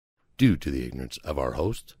due to the ignorance of our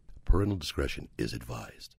host. Parental discretion is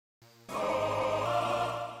advised.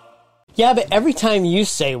 Yeah, but every time you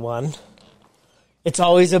say one, it's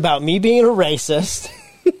always about me being a racist,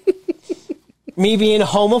 me being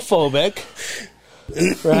homophobic,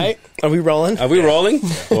 right? Are we rolling? Are we rolling?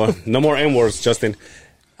 Well, no more N-words, Justin.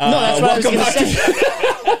 No, that's what I was going to say.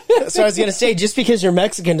 That's what I was going to say. Just because you're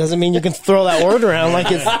Mexican doesn't mean you can throw that word around like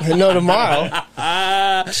it's no tomorrow.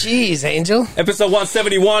 Jeez, Angel. Episode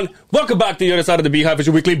 171. Welcome back to the other side of the Beehive. It's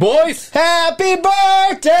your weekly boys. Happy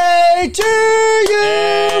birthday to you.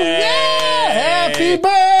 Hey. Yeah, happy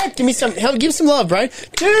birthday. Give me some love, Brian.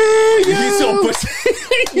 To you. He's so pussy.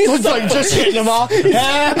 He's like just hitting them all.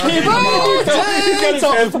 Happy birthday. He's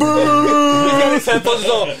got his headphones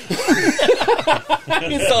on.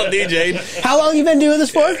 He's all DJ. How long you been doing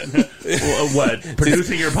this for? What?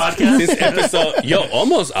 Producing your podcast? This episode,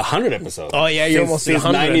 almost 100 episodes. Oh, yeah, you're almost since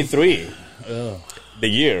 100. 93. The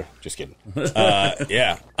year. Just kidding.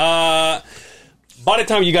 Yeah. By the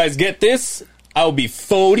time you guys get this, I'll be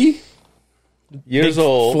 40 years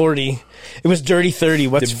old. 40. It was dirty 30.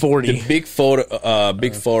 What's 40? The big photo.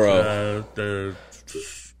 Big photo.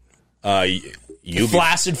 You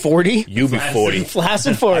Flaccid 40? You be 40.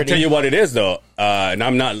 Flaccid 40. I'll tell you what it is, though, and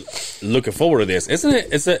I'm not looking forward to this. Isn't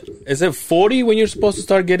it? Is it 40 when you're supposed to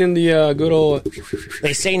start getting the good old...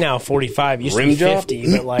 They say now 45. Used to rim be job?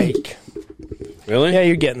 50, but like... Really? Yeah,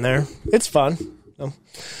 you're getting there. It's fun. I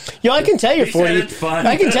can tell you're 40. It's fun.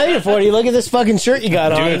 I can tell you're 40. Look at this fucking shirt you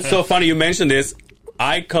got on. Dude, it's so funny you mentioned this.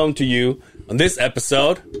 I come to you on this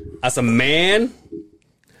episode as a man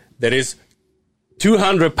that is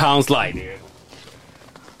 200 pounds light, dude.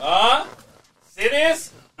 See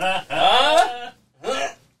this? Okay.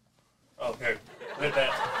 Wait,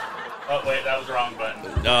 oh, wait, that was the wrong button.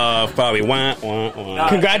 Probably. Wah, wah, wah.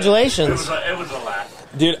 Congratulations. It was a laugh.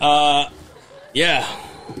 Dude, yeah.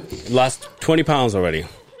 Lost 20 pounds already.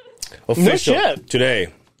 Official. No shit. Today.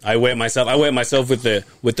 I weigh myself with the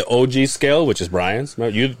OG scale, which is Brian's.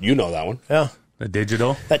 You know that one. Yeah. The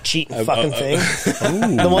digital? That cheating fucking thing.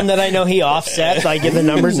 The one that I know he offset by giving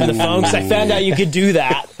numbers in the phone. Because I found out you could do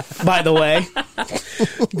that, by the way.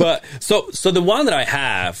 But so the one that I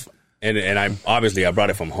have, and I obviously I brought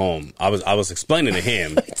it from home. I was explaining to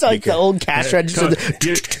him. It's like the old cash register. Come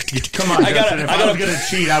on, Justin. If I was going to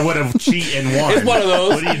cheat, I would have cheat and won. It's one of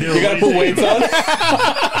those. What are you doing? You got to put weights on.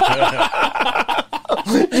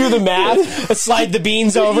 Do the math. Slide the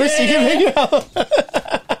beans over so you can make it out.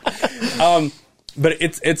 But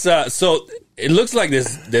it's so it looks like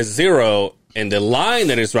there's zero, and the line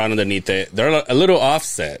that is right underneath it, they're a little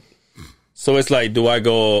offset. So it's like, do I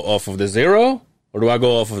go off of the zero or do I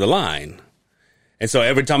go off of the line? And so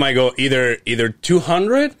every time I go either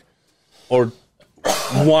 200 or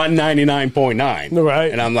 199.9.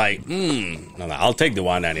 Right. And I'm like, I'll take the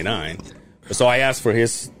 199. So I asked for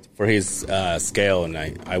his scale, and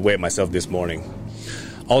I weighed myself this morning.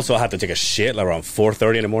 Also, I had to take a shit around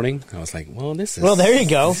 4:30 in the morning. I was like, well, this is... Well, there you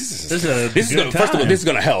go. This is gonna, first of all, this is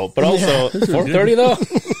going to help. But also, 4:30, though?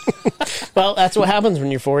 Well, that's what happens when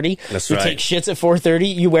you're 40. That's you right. take shits at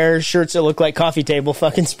 4:30. You wear shirts that look like coffee table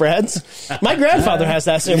fucking spreads. My grandfather has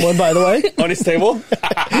that same one, by the way. On his table?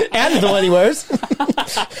 And the one he wears.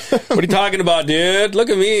 What are you talking about, dude? Look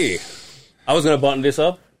at me. I was going to button this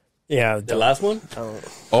up. Yeah. The last one?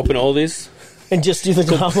 Open all these. And just do the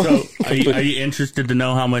top one. So, are you interested to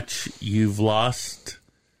know how much you've lost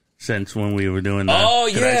since when we were doing that? Oh,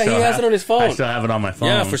 yeah, he has it on his phone. I still have it on my phone.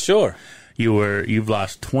 Yeah, for sure. You've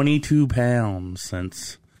lost 22 pounds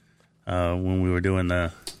since when we were doing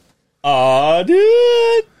the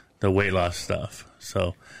weight loss stuff.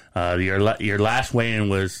 So your last weigh-in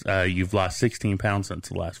was you've lost 16 pounds since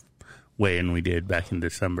the last weigh-in we did back in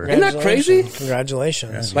December. Isn't that crazy?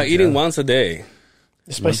 Congratulations. By eating once a day.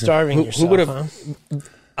 Just by starving yourself, who would have? huh?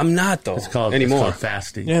 I'm not though. It's called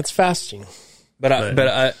fasting. Yeah, it's fasting. But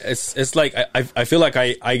it's like I feel like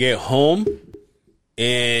I get home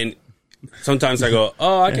and sometimes I go,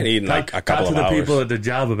 I can eat in like a couple of hours. Talk to the people at the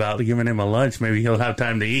job about giving him a lunch. Maybe he'll have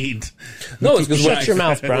time to eat. No, it's because Shut your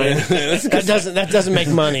mouth, Brian. That doesn't make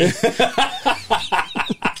money.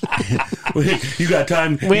 You got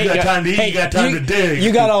time. You got time to eat. You got time to dig.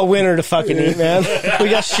 You got all winter to fucking eat, man. We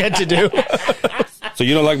got shit to do. So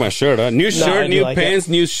you don't like my shirt, huh? New shirt, new like pants,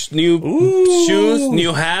 new shoes,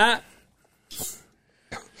 new hat,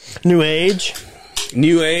 new age,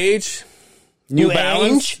 new age, new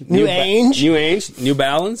balance, new Ange, new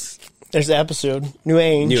balance. There's the episode. New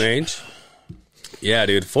Ange. Yeah,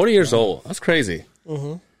 dude, 40 years old. That's crazy.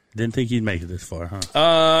 Mm-hmm. Didn't think you'd make it this far, huh?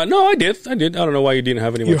 No, I did. I don't know why you didn't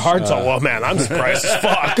have any. Your heart's all, well, man, I'm surprised as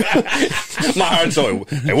fuck. My heart's all,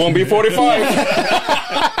 it won't be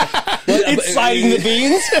 45. It's sliding the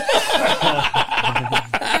beans.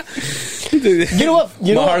 You know what?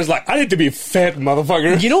 My heart is like, I need to be fed,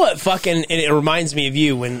 motherfucker. You know what? Fucking, and it reminds me of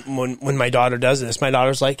you when my daughter does this. My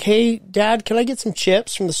daughter's like, "Hey, Dad, can I get some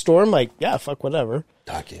chips from the store?" I'm like, "Yeah, fuck whatever."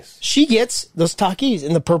 Takis. She gets those Takis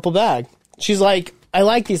in the purple bag. She's like, "I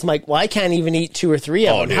like these." I'm like, "Well, I can't even eat 2 or 3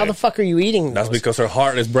 of them. Dude. How the fuck are you eating That's those?" because her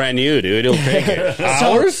heart is brand new, dude. It'll take it.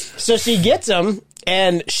 Hours? So she gets them,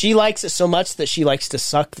 and she likes it so much that she likes to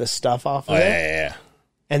suck the stuff off of it Yeah.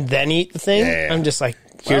 and then eat the thing. Yeah. I'm just like,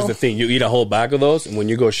 Here's well, the thing: you eat a whole bag of those, and when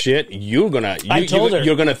you go shit, you're gonna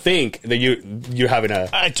think that you're having a.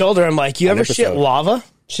 I told her, I'm like, "You ever shit episode. lava?"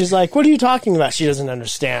 She's like, "What are you talking about?" She doesn't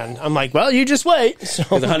understand. I'm like, "Well, you just wait." So,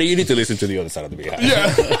 Honey, you need to listen to the other side of the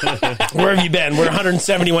beehive. where have you been? We're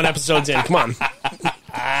 171 episodes in. Come on.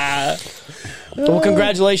 Well,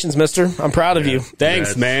 congratulations, mister. I'm proud of you.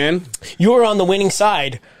 Thanks, man. You're on the winning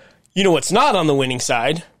side. You know what's not on the winning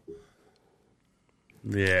side?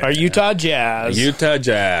 Yeah. Are Utah Jazz. Utah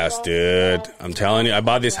Jazz, dude. I'm telling you, I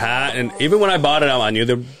bought this hat, and even when I bought it, I knew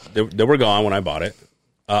they were gone when I bought it.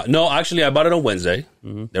 No, actually, I bought it on Wednesday.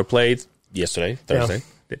 They played yesterday, Thursday.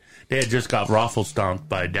 They had just got raffle stomped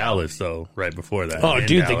by Dallas, though, right before that. Oh, in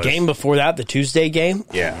dude, Dallas. the game before that, the Tuesday game.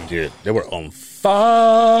 Yeah, dude, they were on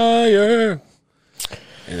fire.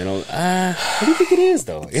 And then, what do you think it is,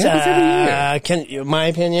 though? It happens every year. My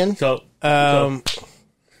opinion. So,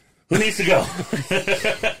 who needs to go?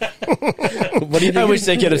 What do you think? I wish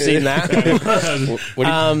they could have seen that. What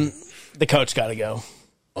do you, The coach got to go.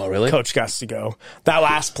 oh, really? Coach got to go. That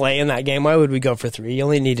last play in that game, why would we go for 3? You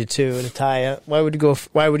only needed 2 to tie it. Why would you go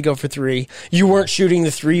for 3? You weren't shooting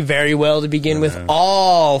the 3 very well to begin with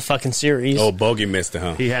all fucking series. Oh, Bogey missed it,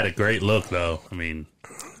 huh? He had a great look, though. I mean,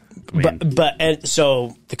 But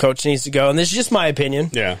so the coach needs to go, and this is just my opinion.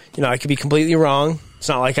 Yeah. You know, I could be completely wrong. It's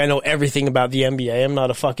not like I know everything about the NBA. I'm not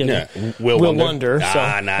a fucking Will Wonder.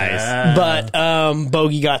 Nice. But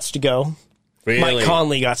Bogey got to go. Really? Mike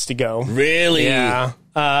Conley got to go. Really? Yeah.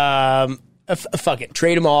 Fuck it.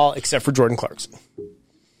 Trade them all except for Jordan Clarkson.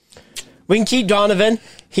 We can keep Donovan.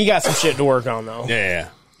 He got some shit to work on, though. Yeah.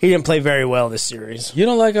 He didn't play very well this series. You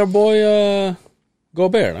don't like our boy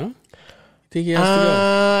Gobert, huh? Think he has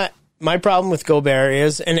to go? My problem with Gobert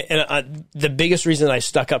is, and the biggest reason that I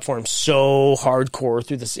stuck up for him so hardcore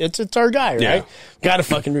through this, it's our guy, right? Yeah. Got to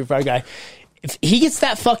fucking root for our guy. If he gets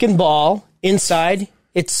that fucking ball inside,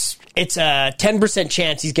 it's a 10%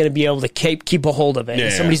 chance he's going to be able to keep a hold of it. Yeah,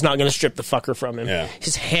 and somebody's not going to strip the fucker from him. Yeah.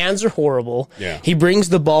 His hands are horrible. Yeah. He brings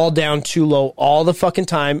the ball down too low all the fucking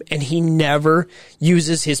time, and he never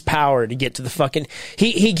uses his power to get to the fucking.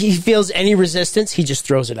 He feels any resistance, he just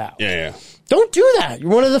throws it out. Yeah. Don't do that. You're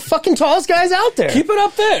one of the fucking tallest guys out there. Keep it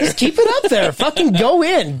up there. Just keep it up there. Fucking go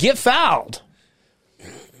in. Get fouled.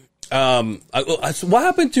 What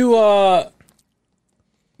happened to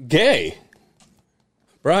Gay?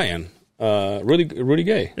 Brian. Rudy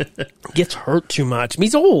Gay. Gets hurt too much.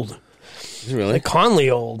 He's old. Really? Like Conley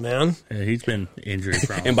old, man. yeah, he's been injury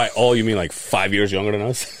prone. And by all, you mean like 5 years younger than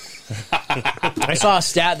us? I saw a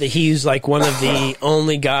stat that he's like one of the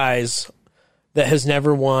only guys that has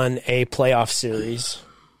never won a playoff series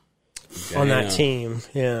on that team.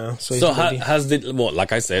 Yeah. So has the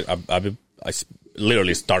like I said, I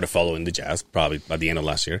literally started following the Jazz probably by the end of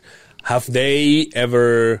last year. Have they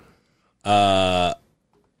ever gone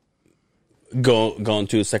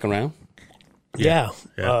to the second round yeah.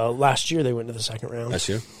 Yeah. Last year they went to the second round. last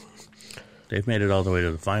year? They've made it all the way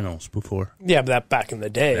to the finals before. Yeah, but that back in the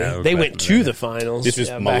day. Yeah, that was They back went in the to day. the finals. This was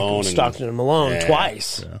back Malone with and- Stockton and Malone Yeah.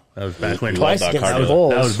 twice. Yeah, that was back when Twice Love that against card. the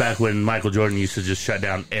Bulls. That was back when Michael Jordan used to just shut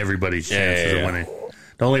down everybody's chances yeah. of winning.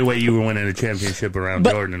 The only way you were winning a championship around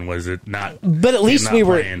But- Jordan was it not. But at him least not we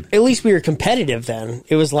were playing. competitive then.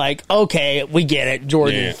 It was like, okay, we get it,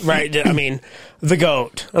 Jordan, Yeah. right? I mean, the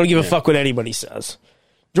GOAT. I don't give a fuck what anybody says.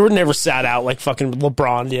 Jordan never sat out like fucking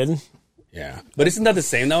LeBron did. Yeah, but isn't that the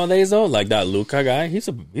same nowadays though? Like that Luka guy, he's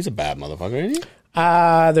a bad motherfucker, isn't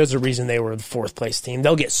he? There's a reason they were the 4th place team.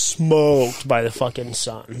 They'll get smoked by the fucking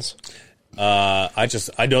Suns.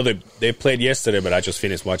 I know they played yesterday, but I just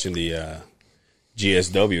finished watching the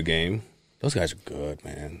GSW game. Those guys are good,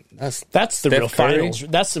 man. That's the Steph real Curry. finals.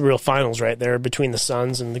 That's the real finals right there between the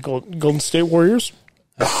Suns and the Golden State Warriors.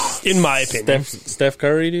 In my opinion. Steph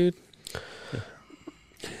Curry, dude.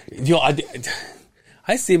 Yo,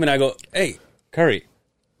 I see him and I go, "Hey, Curry,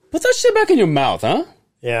 put that shit back in your mouth, huh?"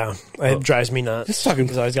 Yeah, it drives me nuts. This fucking-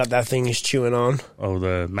 He's always got that thing he's chewing on. Oh,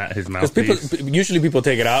 his Because mouthpiece. usually people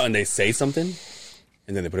take it out and they say something,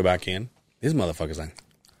 and then they put it back in. This motherfucker's like,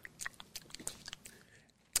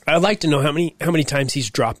 I'd like to know how many times he's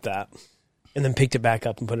dropped that and then picked it back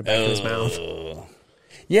up and put it back in his mouth.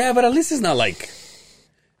 Yeah, but at least it's not like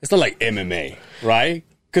MMA, right?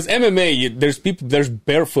 Because MMA, there's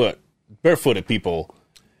barefooted people.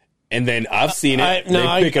 And then I've seen it.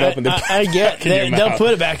 They pick it up and they'll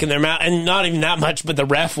put it back in their mouth, and not even that much, but the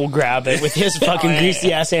ref will grab it with his fucking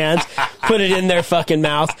greasy ass hands, put it in their fucking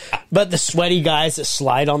mouth. But the sweaty guys that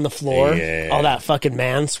slide on the floor, all that fucking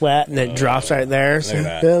man sweat, and it drops right there. So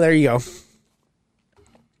there you go.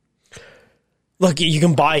 Look, you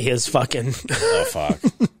can buy his fucking. Oh fuck!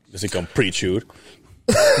 Does it come pre-chewed?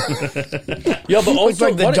 Yeah, but also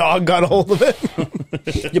like the dog got a hold of it.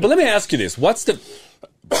 Yeah, but let me ask you this: what's the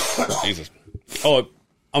Jesus? Oh,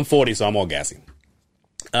 I'm 40, so I'm all gassy.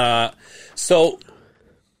 So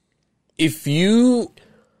if you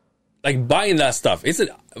like buying that stuff, is it?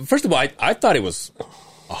 First of all, I thought it was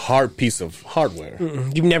a hard piece of hardware.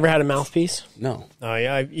 You've never had a mouthpiece? No. Oh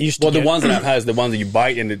yeah, I used to. Well, the ones that I've had is the ones that you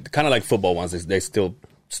bite, and kind of like football ones. They still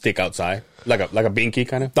stick outside, like a binky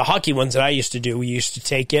kind of. The hockey ones that I used to do, we used to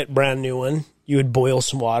take it, brand new one. You would boil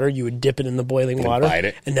some water. You would dip it in the boiling water,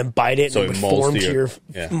 and then bite it, so and it would molds form to your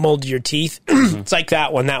mold to your teeth. It's like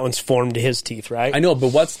that one. That one's formed to his teeth, right? I know,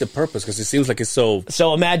 but what's the purpose? Because it seems like it's so.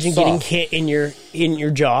 So imagine soft. getting hit in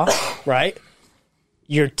your jaw, right?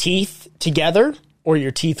 Your teeth together, or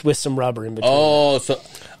your teeth with some rubber in between. Oh, so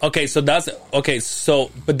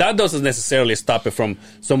but that doesn't necessarily stop it from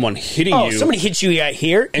someone hitting you. Oh, somebody hits you right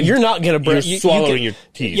here, and you're not going to break. You're swallowing your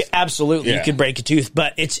teeth. Yeah, absolutely, you could break a tooth,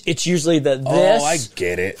 but it's usually this. Oh, I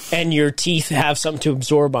get it. And your teeth have something to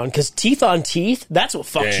absorb on, because teeth on teeth, that's what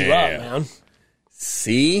fucks you up, man.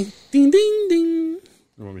 See, ding ding ding.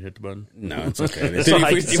 You want me to hit the button? No, it's okay. It's not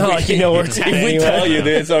like you know where it's at. If we tell you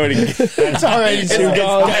this, it's already too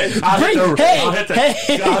gone. I'll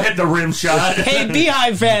hit the rim shot. Hey,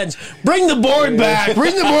 Beehive fans, bring the board back.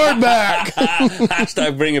 Bring the board back.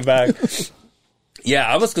 Hashtag bring it back. Yeah,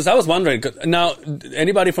 I was wondering. Now,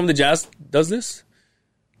 anybody from the Jazz does this?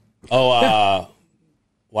 Oh,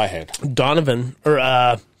 Whitehead. Donovan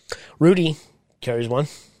or Rudy carries one.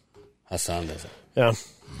 Hassan does it. Yeah.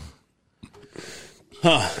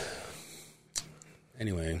 Huh.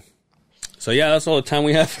 Anyway, so yeah, that's all the time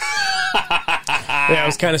we have. Yeah, I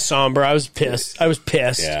was kind of somber. I was pissed.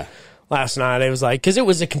 Yeah. Last night, I was like, because it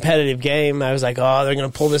was a competitive game. I was like, oh, they're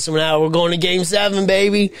going to pull this one out. We're going to Game 7,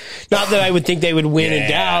 baby. Not that I would think they would win in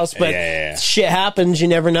Dallas, but shit happens. You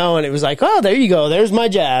never know. And it was like, oh, there you go. There's my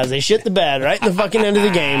Jazz. They shit the bed right in the fucking end of the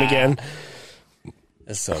game again.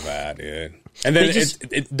 That's so bad, dude. And then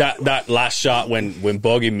that last shot when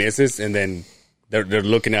Bogey misses, and then they're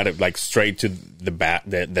looking at it like straight to the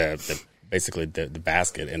basically the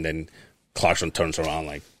basket, and then Clarkson turns around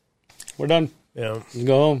like, we're done. Yeah, you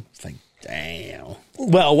go home. It's like, damn.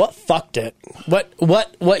 Well, what fucked it?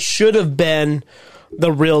 What should have been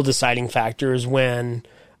the real deciding factor is when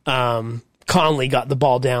Conley got the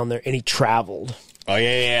ball down there and he traveled. Oh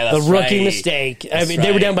yeah, that's the rookie mistake. I mean,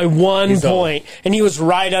 they were down by 1 point, and he was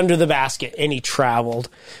right under the basket, and he traveled.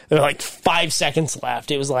 There were like 5 seconds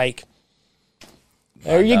left. It was like,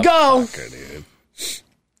 there you go. Fucker, dude.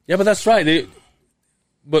 Yeah, but that's right.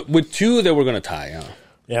 But with 2, they were going to tie. Huh?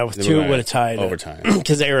 Yeah, with 2, it would have tied overtime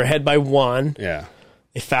because they were ahead by 1. Yeah,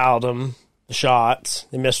 they fouled him. The shots,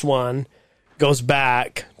 they missed 1. Goes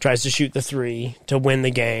back, tries to shoot the 3 to win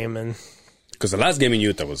the game, and because the last game in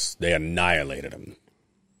Utah they annihilated them.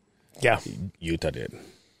 Yeah, Utah did.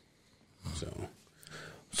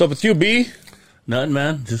 So with you, B? Nothing,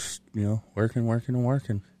 man. Just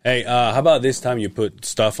working. Hey, how about this time you put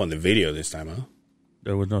stuff on the video this time, huh?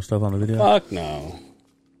 There was no stuff on the video? Fuck no.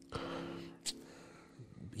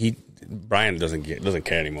 Brian doesn't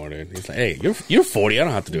care anymore, dude. He's like, hey, you're 40. I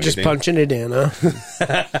don't have to do just anything. Punching it in, huh?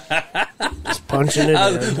 Just punching it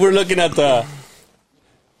in. We're looking at the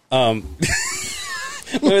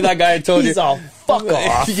remember that guy I told He's you? all fuck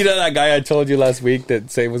off. You know that guy I told you last week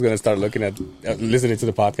that Say was going to start looking at listening to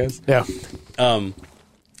the podcast? Yeah.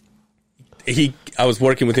 I was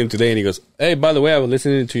working with him today, and he goes, hey, by the way, I was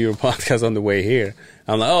listening to your podcast on the way here.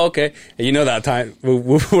 I'm like, oh, okay. And that time we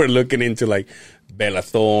were looking into like Bella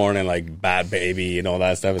Thorne and like Bad Baby and all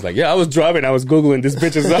that stuff. It's like, yeah, I was driving, I was Googling these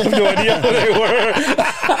bitches. I have no idea who they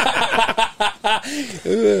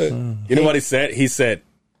were. You know what he said? He said,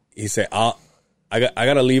 I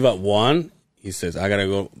got to leave at 1. He says, I got to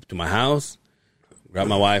go to my house, grab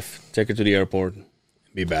my wife, take her to the airport,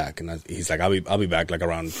 be back. And he's like, I'll be back like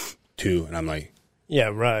around 2. And I'm like, yeah,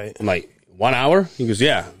 right. I'm like, 1 hour? He goes,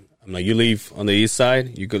 yeah. I'm like, you leave on the east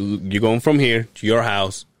side. You're going from here to your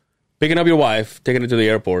house, picking up your wife, taking her to the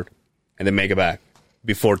airport, and then make it back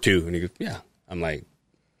before 2. And he goes, yeah. I'm like,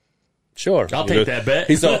 sure. I'll take that bet.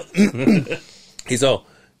 He's so,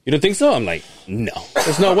 You don't think so? I'm like, no,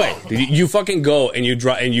 there's no way. You fucking go and you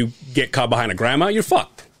drive and you get caught behind a grandma, you're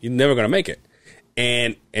fucked. You're never gonna make it.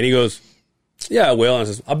 And he goes, yeah, I will. And I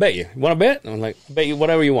says, I'll bet you. You want to bet? And I'm like, I'll bet you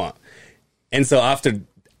whatever you want. And so after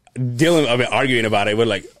arguing about it, we're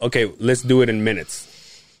like, okay, let's do it in minutes.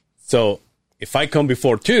 So if I come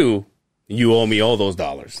before 2, you owe me all those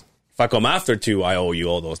dollars. If I come after 2, I owe you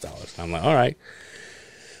all those dollars. I'm like, all right.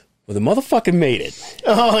 Well, the motherfucker made it.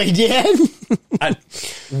 Oh, he did? At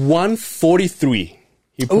 1:43,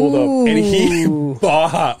 he pulled up and he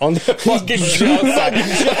bought on the fucking jump side.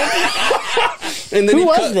 And then Who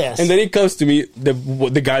was this? And then he comes to me,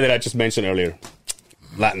 the guy that I just mentioned earlier,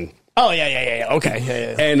 Latin. Oh, yeah. Okay.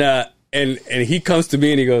 Yeah. And he comes to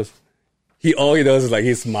me and he goes, all he does is like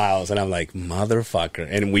he smiles, and I'm like, motherfucker.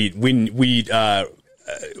 And we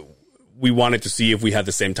wanted to see if we had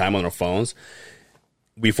the same time on our phones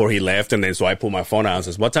before he left, and then so I pull my phone out and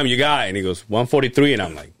says, what time you got? And he goes, 1:43, and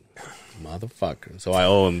I'm like, motherfucker. So I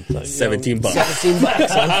owe him $17. $17.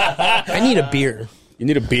 Huh? I need a beer. You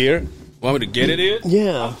need a beer? Want me to get it in?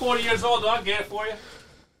 Yeah. I'm 40 years old. I'll get it for you.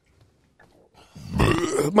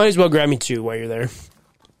 Might as well grab me 2 while you're there.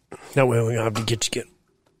 That way we don't have to get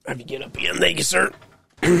up again. Thank you, sir.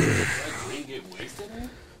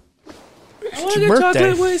 It's your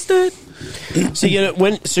birthday. Wasted. So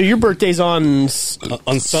your birthday's on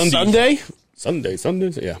Sunday. Sunday.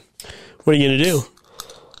 Yeah. What are you gonna do?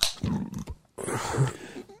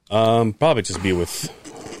 Probably just be with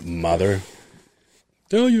mother.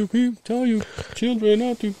 Tell your children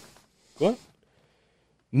not to. What?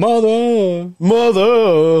 Mother.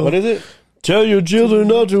 What is it? Tell your children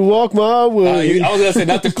not to walk my way. I was gonna say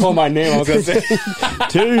not to call my name. I was gonna say.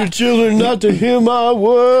 Tell your children not to hear my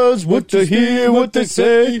words, but to hear what they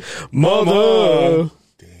say. Mother.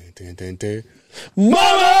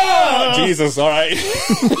 Mama! Jesus, all right.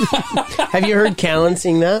 Have you heard Callan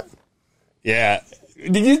sing that? Yeah.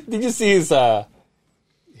 Did you see his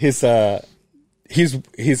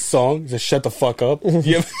song? Just shut the fuck up.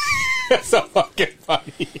 That's so fucking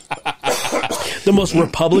funny. The most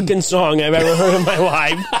Republican song I've ever heard in my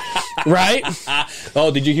life. Right?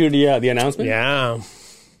 Oh, did you hear the announcement? Yeah.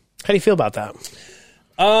 How do you feel about that?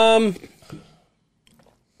 I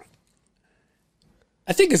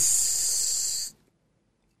think it's.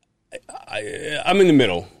 I'm in the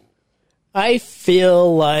middle. I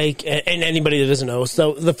feel like, and anybody that doesn't know,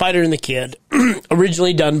 so The Fighter and the Kid,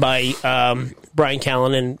 originally done by Brian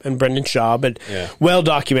Callen and Brendan Shaw, but well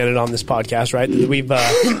documented on this podcast, right? We've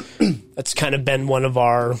that's kind of been one of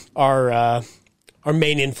our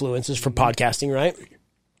main influences for podcasting, right?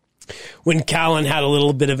 When Callen had a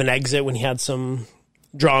little bit of an exit, when he had some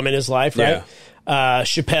drama in his life, right?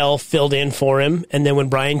 Chappelle filled in for him, and then when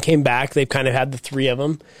Brian came back, they've kind of had the 3 of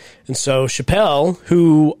them, and so Chappelle,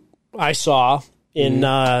 who I saw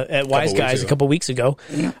at Wise Guys a couple weeks ago,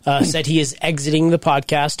 said he is exiting the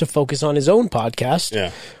podcast to focus on his own podcast.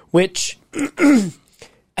 Yeah. Which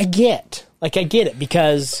I get. Like, I get it,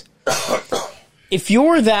 because if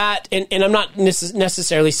you're that, and I'm not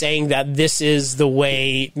necessarily saying that this is the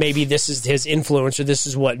way, maybe this is his influence or this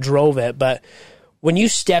is what drove it, but when you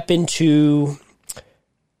step into,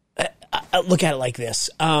 look at it like this.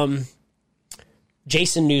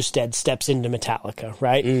 Jason Newsted steps into Metallica,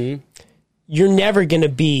 right? Mm-hmm. You're never going to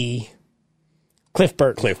be Cliff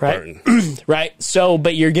Burton. Right? So,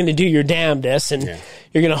 but you're going to do your damnedest, and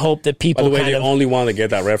you're going to hope that people. By the way, the only one to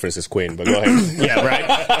get that reference is Queen, but go ahead. Yeah,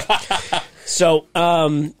 right. So,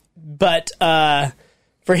 but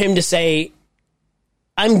for him to say,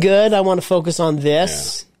 I'm good, I want to focus on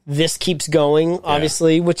this. Yeah. This keeps going,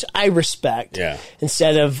 obviously, which I respect. Yeah.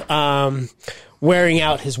 Instead of wearing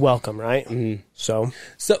out his welcome, right? Mm-hmm. So,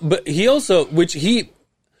 but he also, which he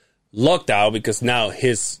lucked out, because now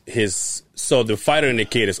so The Fighter and the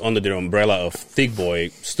Kid is under the umbrella of Thick Boy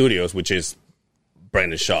Studios, which is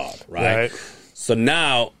Brendan Shaw, right? So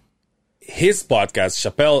now his podcast,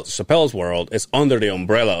 Chappelle's World, is under the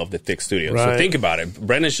umbrella of the Thick Studios. Right. So think about it.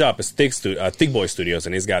 Brendan Shaw is Thick Boy Studios,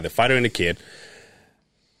 and he's got The Fighter and the Kid,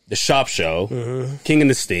 The Shop Show, King and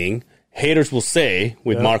the Sting, Haters Will Say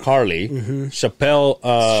with Mark Harley,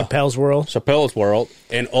 Chappelle's World,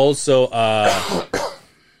 and also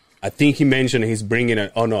I think he mentioned he's bringing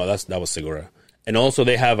that was Segura, and also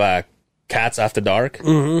they have Cats After Dark.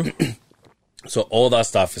 Mm-hmm. So all that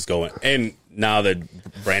stuff is going, and now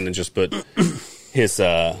that Brandon just put his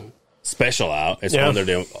special out, it's under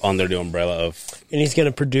the umbrella of, and he's going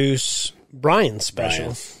to produce Brian's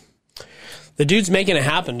special. The dude's making it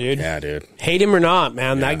happen, dude. Yeah, dude. Hate him or not,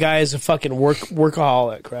 man. Yeah. That guy is a fucking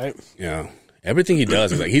workaholic, right? Yeah. Everything he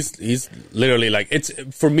does is like he's literally like, it's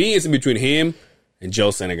for me. It's in between him and Joe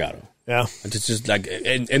Senegado. Yeah. It's just like,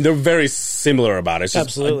 and they're very similar about it. It's just,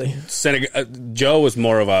 Absolutely. Joe was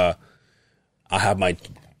more of a, I have my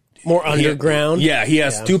more underground. Yeah, he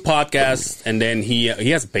has 2 podcasts, and then he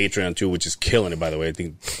has a Patreon too, which is killing it. By the way, I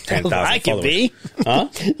think 10,000. I can followers. be. Huh?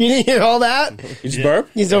 You didn't hear all that? You just burp?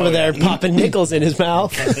 He's over there popping nickels in his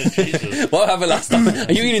mouth. What happened last time?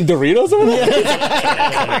 Are you eating Doritos over there?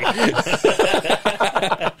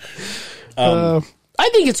 I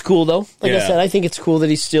think it's cool though. Like I Yeah. said, I think it's cool that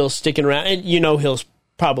he's still sticking around, and he'll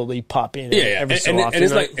probably pop in. Every so often.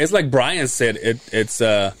 And it's like Brian said. It's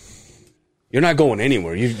you're not going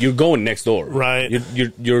anywhere. You're going next door. Right.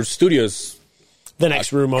 Your studio's the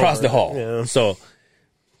next room across over. the hall. Yeah. So,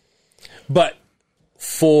 but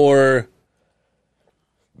for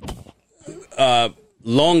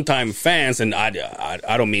longtime fans, and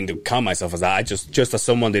I don't mean to count myself as that. I just as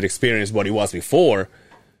someone that experienced what he was before.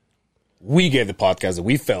 We get the podcast that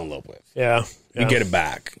we fell in love with. Yeah. We get it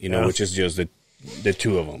back, which is just the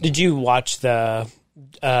 2 of them. Did you watch the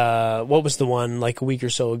what was the one like a week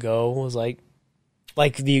or so ago? It was like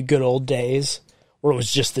the good old days where it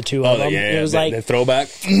was just the 2 of them. Yeah, it was the throwback.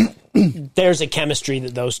 There's a chemistry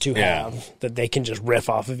that those 2 Yeah. have that they can just riff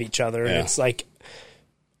off of each other. And Yeah. it's like,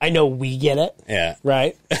 I know we get it. Yeah.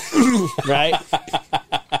 Right. Right.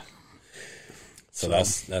 So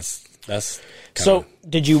that's So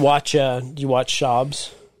did you watch Shabs?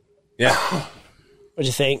 Yeah. What'd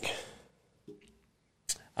you think?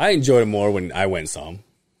 I enjoyed it more when I went and saw him.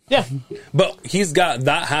 Yeah. But he's got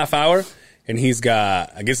that half hour, and I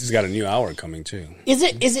guess he's got a new hour coming too. Is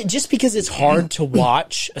it just because it's hard to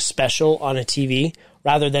watch a special on a TV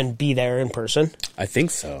rather than be there in person? I think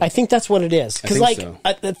so. I think that's what it is. Because think like so.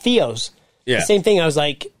 at Theo's, Yeah. the same thing. I was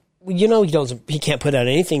like, he can't put out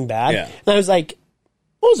anything bad. Yeah. And I was like,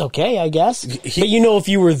 well, it was okay, I guess. But if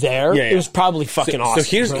you were there, Yeah. it was probably fucking awesome. So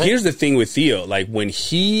here's the thing with Theo. Like when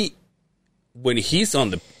he's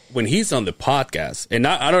on the podcast, and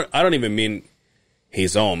I don't even mean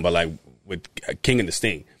his own, but like with King and the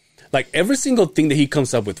Sting, like every single thing that he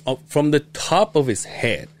comes up with from the top of his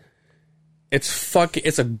head, it's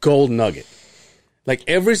a gold nugget. Like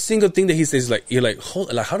every single thing that he says, like you're like,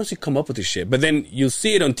 how does he come up with this shit? But then you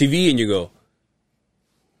see it on TV and you go,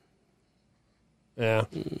 yeah.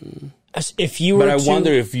 If you were, but I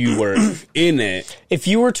wonder if you were in it. If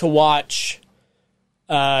you were to watch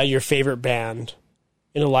your favorite band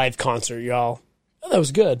in a live concert, y'all, that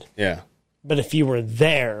was good. Yeah. But if you were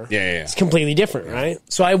there, Yeah. it's completely different, right?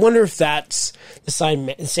 So I wonder if that's the same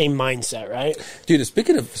mindset, right? Dude,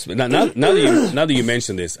 speaking of now that you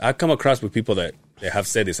mention this, I've come across with people that have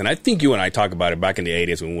said this, and I think you and I talked about it back in the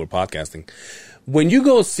 80s when we were podcasting. When you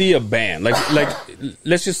go see a band, like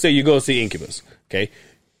let's just say you go see Incubus, okay?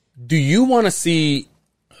 Do you want to see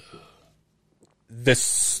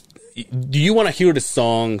this? Do you want to hear the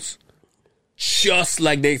songs just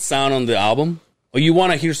like they sound on the album? Or you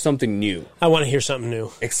want to hear something new? I want to hear something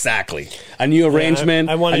new. Exactly. A new arrangement.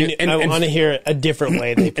 I want to hear a different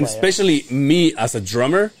way they play and especially me as a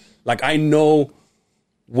drummer, like I know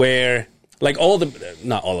where, like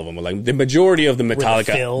not all of them, but like the majority of the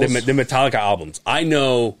Metallica, the Metallica albums, I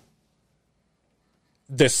know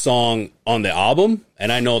the song on the album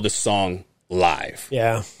and I know the song live.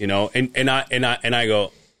 Yeah. And I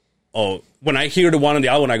go, oh, when I hear the one on the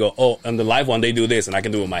album, I go, oh, on the live one they do this and I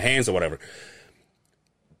can do it with my hands or whatever.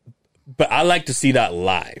 But I like to see that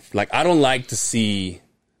live. Like, I don't like to see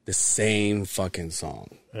the same fucking song.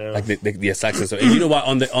 Yeah. Like the exact same song. And you know what?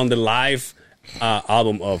 On the live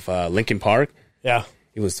album of Linkin Park, yeah,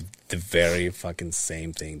 it was the very fucking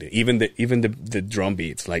same thing. Dude. Even the drum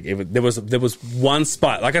beats. Like there was one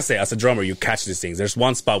spot. Like I say, as a drummer, you catch these things. There's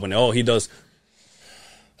one spot when he does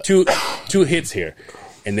two hits here,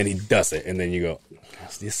 and then he does it, and then you go,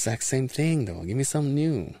 it's the exact same thing though. Give me something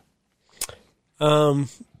new.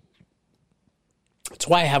 That's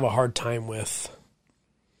why I have a hard time with,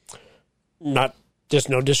 not just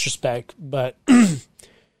no disrespect, but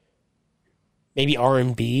maybe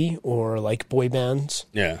R&B or like boy bands.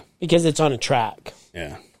 Yeah. Because it's on a track.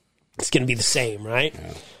 Yeah. It's going to be the same, right?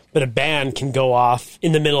 Yeah. But a band can go off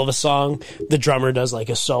in the middle of a song. The drummer does like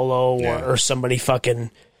a solo or somebody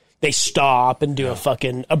they stop and do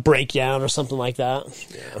a breakdown or something like that.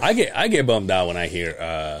 Yeah. I get bummed out when I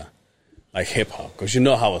hear like hip hop, because you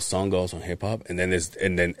know how a song goes on hip hop, and then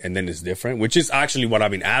it's different, which is actually what I've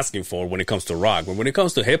been asking for when it comes to rock. But when it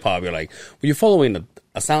comes to hip hop, you're like, well, you're following a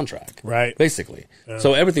soundtrack, right? Basically,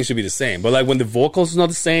 so everything should be the same. But like when the vocals is not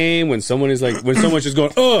the same, when someone's just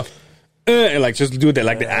going and like just do that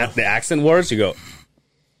like the accent words, you go,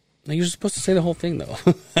 like, you're supposed to say the whole thing though.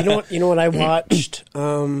 You know what I watched?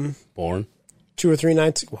 Born. 2 or 3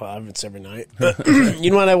 nights. Well, it's every night. You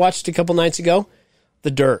know what I watched a couple nights ago?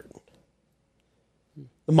 The Dirt.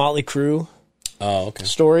 The Motley Crue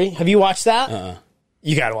story. Have you watched that?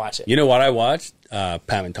 You got to watch it. You know what I watched?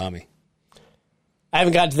 Pam and Tommy. I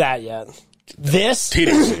haven't got to that yet.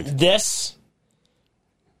 This,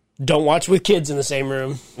 don't watch with kids in the same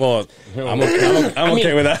room. Well, I'm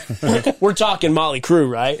okay with that. We're talking Motley Crue,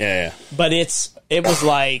 right? Yeah. But it was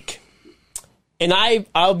like, and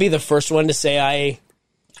I'll be the first one to say I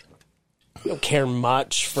don't care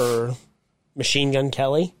much for Machine Gun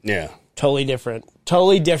Kelly. Yeah. Totally different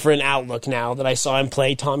outlook now that I saw him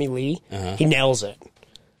play Tommy Lee. He nails it.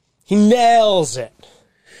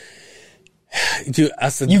 Dude,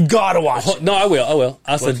 you gotta watch it. No, I will.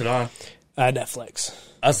 What's it on? Netflix.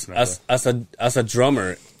 As a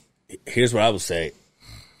drummer, here's what I would say.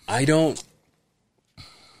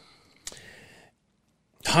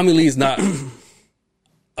 Tommy Lee's not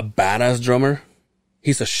a badass drummer.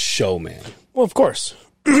 He's a showman. Well, of course.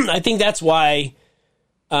 I think that's why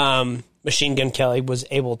Machine Gun Kelly was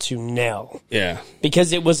able to nail. Yeah.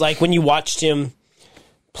 Because it was like when you watched him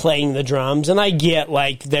playing the drums, and I get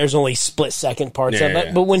like there's only split-second parts of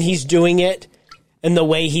it, but when he's doing it and the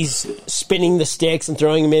way he's spinning the sticks and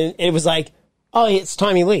throwing them in, it was like, oh, it's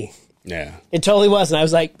Tommy Lee. Yeah. It totally was. And I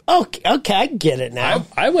was like, okay, I get it now.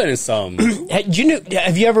 I went in some. Have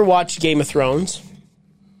you ever watched Game of Thrones?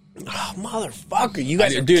 Oh, motherfucker. You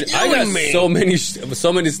guys are killing me.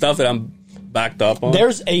 so many stuff that I'm backed up on.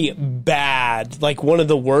 There's a bad, like one of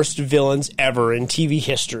the worst villains ever in TV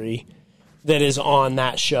history that is on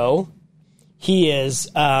that show. He is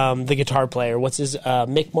the guitar player. What's his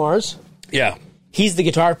Mick Mars? Yeah. He's the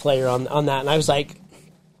guitar player on that. And I was like,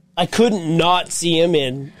 I couldn't not see him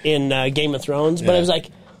in Game of Thrones, but I was like,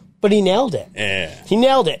 but he nailed it. Yeah. He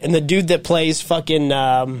nailed it. And the dude that plays fucking,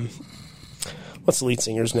 what's the lead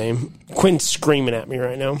singer's name? Quinn's screaming at me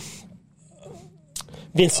right now.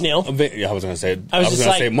 Vince Neil. Yeah, I was going to say. I was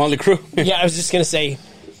going to say Motley Crue. Yeah, I was just going to say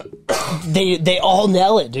they all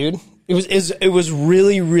nail it, dude. It was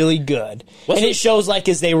really, really good. It shows like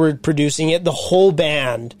as they were producing it, the whole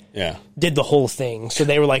band did the whole thing. So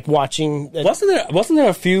they were like watching. Wasn't there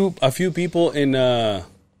a few people in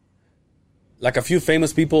like a few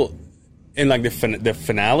famous people in like the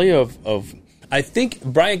finale of I think,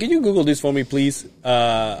 Brian, can you Google this for me, please?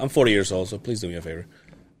 I'm 40 years old, so please do me a favor.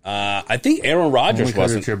 I think Aaron Rodgers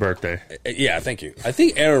was. It's your birthday. Yeah, thank you. I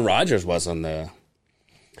think Aaron Rodgers was on the.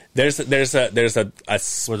 There's a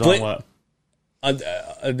split. Was on what?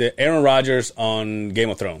 The Aaron Rodgers on Game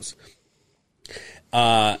of Thrones.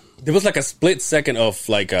 There was like a split second of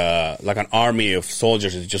like an army of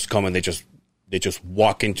soldiers that just come and they just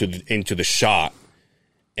walk into the shot,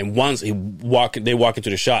 and once they walk into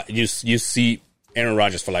the shot, you see Aaron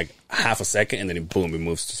Rodgers for like half a second, and then boom, he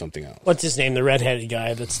moves to something else. What's his name? The redheaded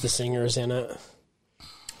guy that's the singer is in it.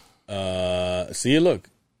 See, look.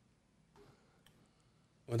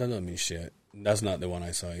 Well, that doesn't mean shit. That's not the one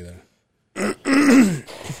I saw either.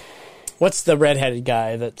 What's the redheaded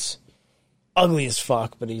guy that's ugly as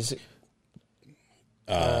fuck, but he's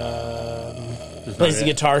plays the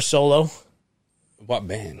guitar solo? What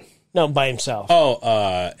band? No, by himself. Oh,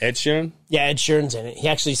 Ed Sheeran? Yeah, Ed Sheeran's in it. He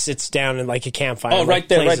actually sits down in like a campfire. Oh, right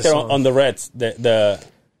there on the Reds. The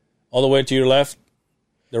all the way to your left,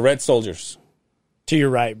 the Red Soldiers. To your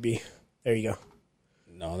right, B. There you go.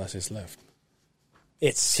 No, that's his left.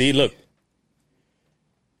 See, look.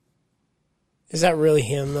 Is that really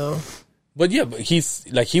him though? But yeah, but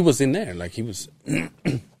he's like he was in there, like he was. I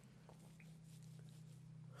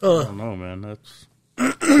don't know, man. That's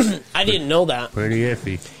I didn't know that. pretty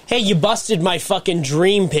iffy. Hey, you busted my fucking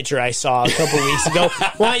dream picture I saw a couple weeks ago.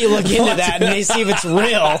 Why don't you look into that and see if it's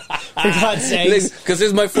real? For God's sakes. Because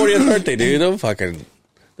it's my 40th birthday, dude.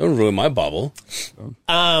 Don't ruin my bubble.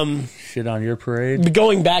 Shit on your parade.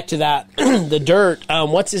 Going back to that, the Dirt.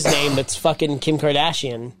 What's his name? That's fucking Kim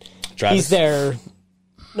Kardashian. Travis? He's their.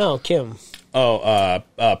 No, Kim. Oh,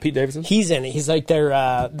 Pete Davidson? He's in it. He's like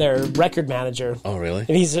their record manager. Oh, really?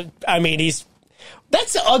 And he's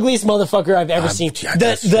that's the ugliest motherfucker I've ever seen. Yeah,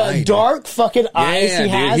 the dark fucking eyes he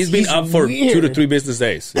has. He's been up for weird. 2 to 3 business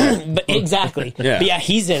days. Yeah. But exactly. Yeah. But yeah,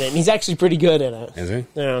 he's in it. And he's actually pretty good in it. Is he?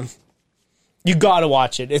 Yeah. You gotta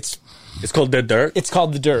watch it. It's called The Dirt? It's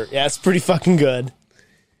called The Dirt. Yeah, it's pretty fucking good.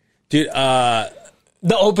 Dude,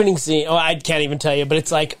 the opening scene, I can't even tell you, but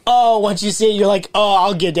it's like, once you see it, you're like,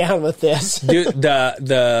 I'll get down with this. Dude,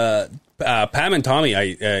 the Pam and Tommy,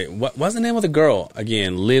 what's the name of the girl?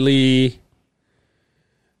 Again, Lily.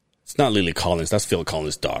 It's not Lily Collins. That's Phil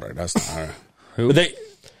Collins' daughter. That's not her. Who? But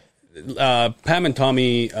Pam and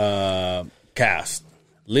Tommy cast.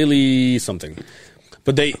 Lily something.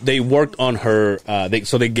 But they worked on her.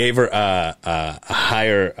 So they gave her a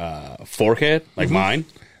higher forehead, like mine.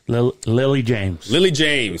 Lily James. Lily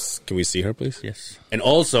James. Can we see her, please? Yes. And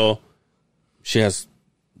also, she has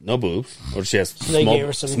no boobs, or she has they gave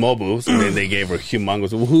her some small boobs, and then they gave her humongous.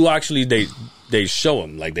 Who actually they show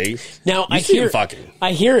them like they. Now I see hear them fucking.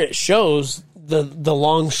 I hear it shows the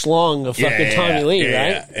long schlong of fucking Tommy Lee,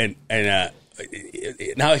 right? Yeah. And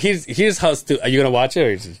now here's how are you gonna watch it? Or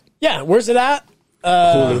is it... Yeah, where's it at?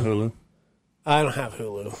 Hulu. I don't have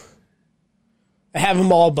Hulu. I have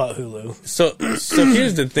them all but Hulu. So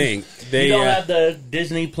here's the thing. They You don't have the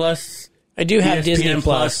Disney Plus. I do have ESPN Disney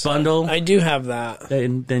Plus bundle. I do have that.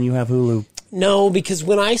 Then you have Hulu. No, because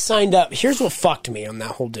when I signed up, here's what fucked me on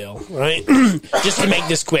that whole deal, right? Just to make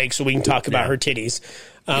this quick so we can talk about her titties.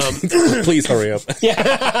 please hurry up.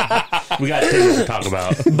 We got things to talk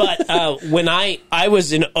about. But when I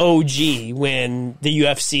was an OG when the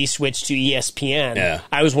UFC switched to ESPN, Yeah.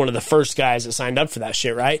 I was one of the first guys that signed up for that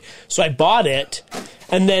shit, right? So I bought it,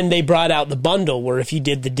 and then they brought out the bundle where if you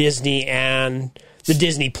did the Disney and the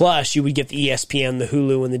Disney Plus, you would get the ESPN, the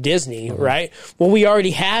Hulu, and the Disney, right? Well, we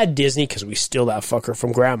already had Disney because we steal that fucker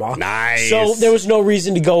from Grandma. Nice. So there was no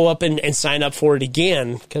reason to go up and sign up for it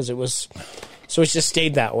again because it was... So it's just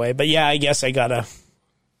stayed that way. But yeah, I guess I gotta...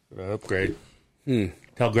 Upgrade.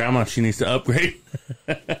 Tell Grandma she needs to upgrade.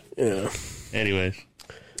 Yeah. Anyways.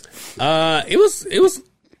 It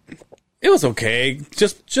was okay.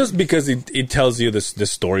 Just because it tells you the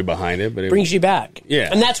story behind it, but it Brings you back. Yeah.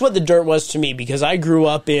 And that's what The Dirt was to me because I grew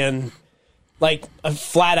up in... Like,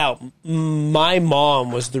 flat out, my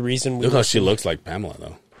mom was the reason we... Look how she looks like Pamela,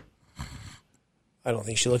 though. I don't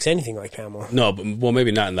think she looks anything like Pamela. No, but well,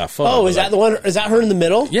 maybe not in that photo. Oh, is that the one? Is that her in the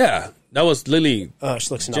middle? Yeah, that was Lily. Oh,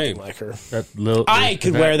 she looks nothing James. like her. I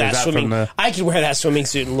could wear that swimming. I could wear that swimming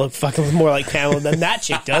suit and look fucking more like Pamela than that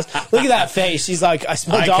chick does. Look at that face. She's like, I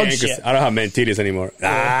smell dog can't, shit. I don't have men titties anymore.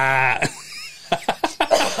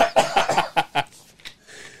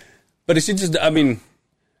 But she just, I mean,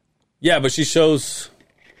 yeah, but she shows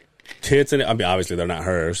tits and I mean, obviously they're not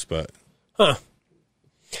hers, but I'll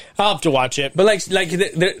have to watch it. But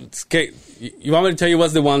okay, you want me to tell you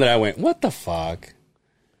what's the one that I went, what the fuck?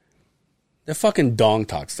 The fucking dong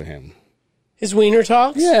talks to him. His wiener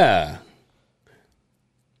talks? Yeah.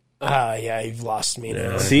 Yeah, you've lost me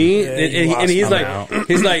now. See? Yeah, and he's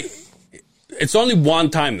like, it's only one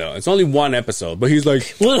time though. It's only one episode, but he's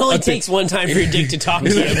like, well, it only takes one time for your dick to talk to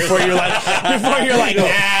you before you're like,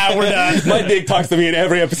 nah, we're done. My dick talks to me in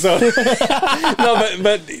every episode. No,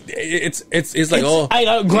 but it's like, oh, I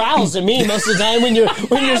know, growls at me most of the time when you're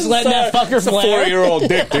just letting that fucker it's a flare. 4-year-old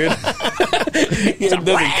dick, dude. It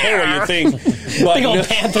doesn't care what you think. But, Big old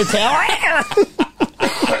panther tail.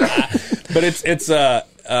 But it's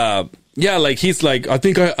yeah, like he's like, I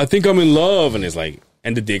think I'm in love, and it's like,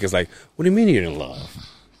 and the dick is like, what do you mean you're in love?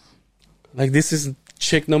 Like this is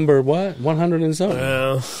chick number what 100 and something.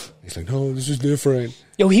 He's like, no, this is different.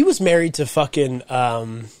 Yo, he was married to fucking she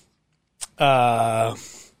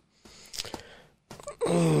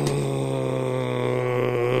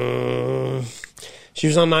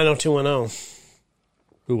was on 90210.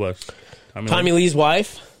 Who was? Tommy Lee's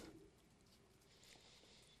wife.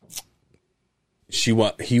 He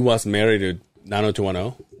was married to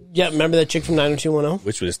 90210. Yeah, remember that chick from 90210?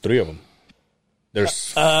 Which was 3 of them.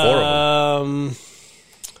 There's 4 of them.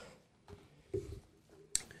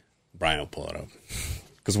 Brian will pull it up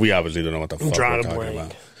because we obviously don't know what the fuck we're talking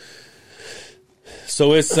about.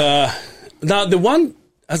 So it's now the one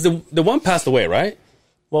passed away, right?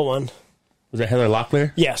 What one? Was that Heather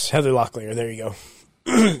Locklear? Yes, Heather Locklear. There you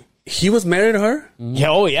go. He was married to her? Yeah,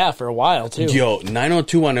 oh yeah, for a while too. Yo,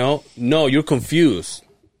 90210. No, you're confused.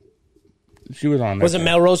 She was on. Was it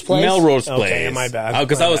Melrose Place? Melrose Place. Okay, my bad.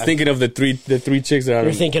 Because I was thinking of the three chicks that are.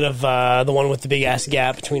 You're thinking of the one with the big ass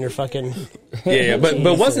gap between her fucking. Yeah,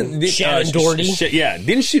 but wasn't Shannon Doherty? Yeah,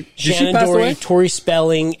 didn't she? Did Shannon she pass Doherty, away? Tori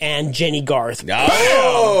Spelling, and Jenny Garth.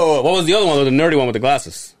 Oh, what was the other one? The nerdy one with the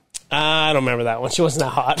glasses. I don't remember that one. She wasn't that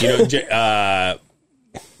hot. You know,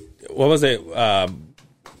 what was it?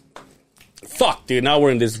 Fuck, dude. Now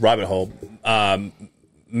we're in this rabbit hole.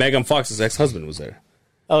 Megan Fox's ex-husband was there.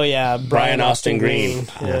 Oh yeah, Brian Austin Green.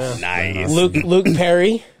 Yeah. Nice. Luke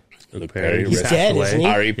Perry. Luke Perry. He's dead, isn't he?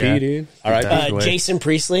 R.E.P. dude. R.I.P. Jason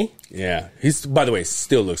Priestley. Yeah. He's, by the way,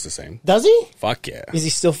 still looks the same. Does he? Fuck yeah. Is he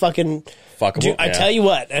still fucking fuckable? Dude, I tell you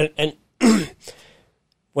what, and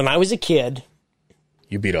when I was a kid,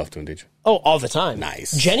 you beat off to him, did you? oh, all the time.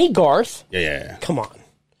 Nice. Jenny Garth. Yeah. Come on,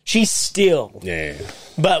 she's still. Yeah.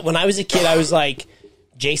 But when I was a kid, I was like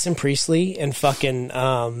Jason Priestley and fucking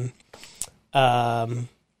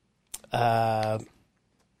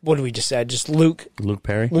what did we just say? Just Luke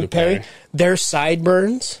Perry. Perry. Their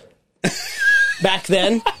sideburns. Back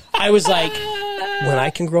then, I was like, when I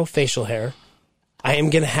can grow facial hair, I am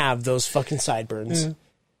going to have those fucking sideburns. Mm.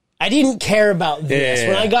 I didn't care about this. Yeah.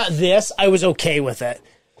 When I got this, I was okay with it.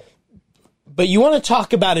 But you want to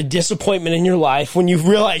talk about a disappointment in your life when you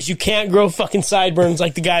realize you can't grow fucking sideburns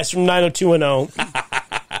like the guys from 90210.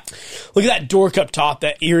 Look at that dork up top,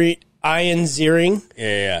 that Ian Ziering.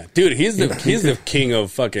 Yeah. Dude, he's the king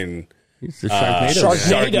of fucking... He's the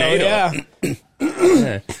Sharknado.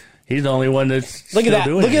 Yeah. He's the only one that's Look at that.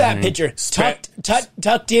 doing Look at it. that picture.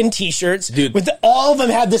 Tucked in t-shirts. Dude. With all of them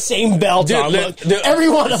had the same belt on. Look, every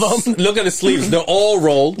one of them. Look at the sleeves. They're all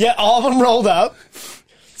rolled. Yeah, all of them rolled up.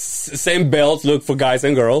 Same belts. Look for guys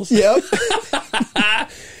and girls. Yep.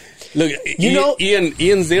 Look, Ian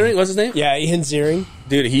Ziering, what's his name? Yeah, Ian Ziering.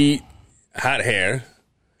 Dude, he had hair.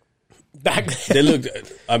 Back then. They looked,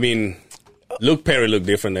 I mean, Luke Perry looked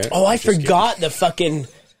different there. Oh, I forgot the fucking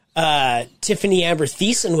Tiffany Amber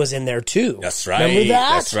Thiessen was in there too. That's right. Remember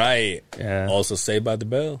that? That's right. Yeah. Also Saved by the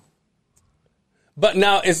Bell. But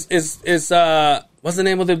now is what's the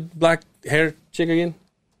name of the black hair chick again?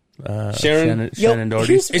 Sharon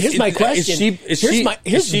Doherty. Here's my question. Has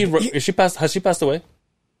she passed away?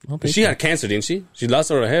 She had cancer, didn't she? She lost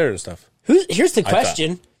her hair and stuff. Here's the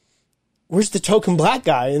question. Where's the token black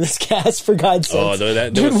guy in this cast, for God's sake? Oh,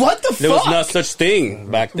 dude, what the fuck? There was no such thing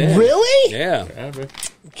back then. Really? Yeah.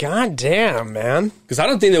 God damn, man. Because I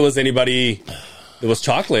don't think there was anybody that was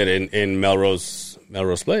chocolate in Melrose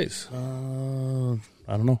Place. I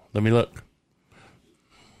don't know. Let me look.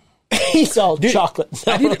 He's all chocolate.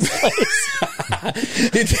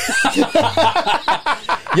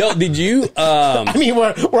 Yo, did you? I mean,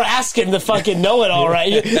 we're asking the fucking know-it-all,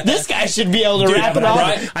 right? This guy should be able to wrap it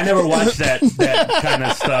up. I never watched that kind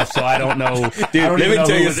of stuff, so I don't know. Dude, let me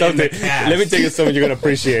tell you something. Let me tell you something you're gonna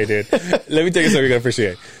appreciate, dude. Let me tell you something you're gonna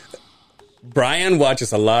appreciate. Brian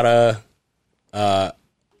watches a lot of. How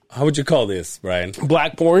would you call this, Brian?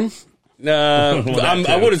 Black porn. I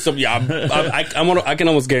wouldn't. I can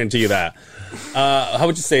almost guarantee you that. How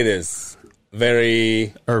would you say this?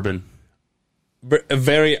 Very urban.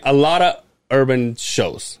 A lot of urban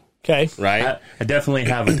shows. Okay. Right. I definitely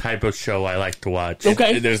have a type of show I like to watch.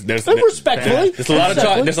 Okay. Respectfully. There's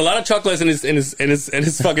a lot of chocolates in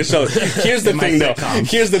his fucking show. Here's the thing, though.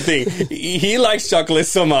 Here's the thing. He likes chocolate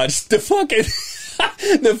so much. The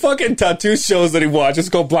fucking tattoo shows that he watches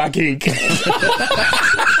called Black Ink.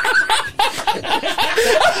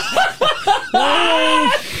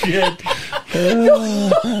 Oh, shit.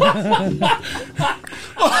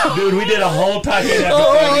 Dude, we did a whole Takis episode.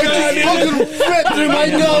 Oh, God, it fucking ripped through my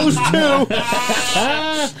nose, too.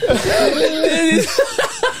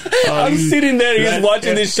 I'm sitting there, he's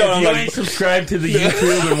watching this show. If you ain't subscribed to the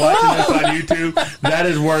YouTube and watching this on YouTube, that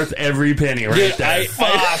is worth every penny right there.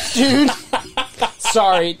 Fuck, dude.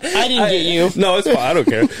 Sorry, I didn't get you. No, it's fine. I don't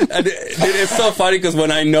care. It's so funny because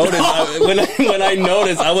when I noticed,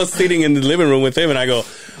 I was sitting in the living room with him, and I go,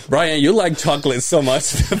 Brian, you like chocolate so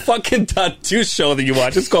much. The fucking tattoo show that you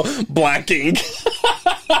watch, it's called Black Ink.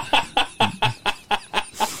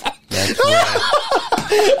 That's right.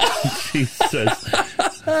 Jesus.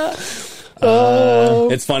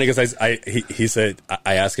 It's funny because he said,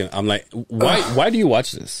 I asked him, I'm like, why do you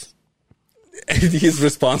watch this? And his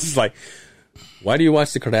response is like, why do you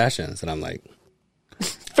watch the Kardashians? And I'm like,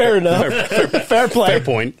 fair enough. Fair play. Fair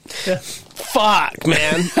point. Fuck,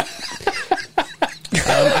 man.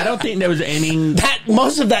 I don't think there was any.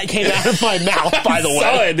 Most of that came out of my mouth, by the way.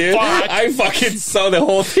 I saw it, dude. Fuck. I fucking saw the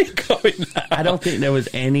whole thing coming out. I don't think there was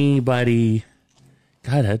anybody.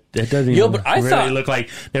 God, that doesn't even look like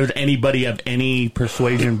there was anybody of any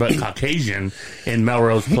persuasion but Caucasian in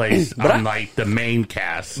Melrose Place on like the main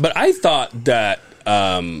cast. But I thought that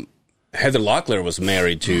Heather Locklear was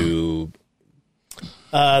married to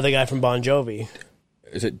the guy from Bon Jovi.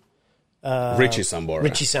 Is it Richie Sambora?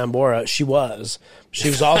 Richie Sambora. She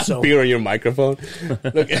was also beer on your microphone.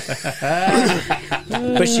 Look.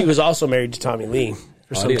 But she was also married to Tommy Lee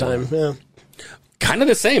for some time. Yeah. Kind of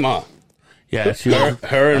the same, huh? Yeah, she was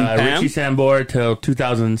her and Pam? Richie Sambora till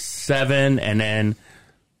 2007, and then,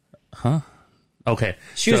 okay.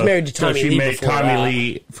 She was married to Tommy Lee. She married Tommy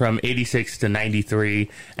Lee from 86 to 93,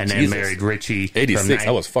 and then married Richie 86.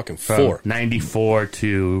 I was fucking 4. From 94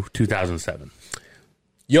 to 2007.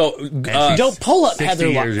 Yo, don't pull up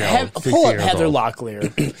Heather. Pull up Heather old.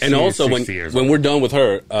 Locklear. And also, when we're done with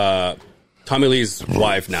her, Tommy Lee's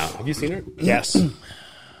wife now. Have you seen her? Yes.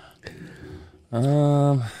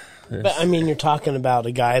 But I mean, you're talking about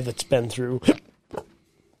a guy that's been through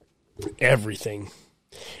everything,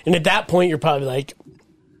 and at that point, you're probably like,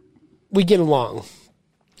 "We get along."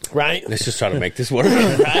 Right? Let's just try to make this work.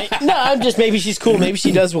 Right? No, I'm just, maybe she's cool. Maybe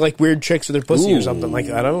she does like weird tricks with her pussy or something like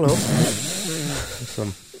that. I don't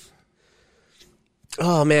know.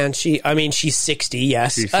 Oh man, she's 60.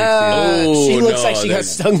 Yes, She's 60. She looks like she got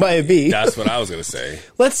stung by a bee. That's what I was gonna say.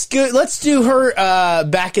 Let's do her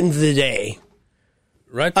back in the day.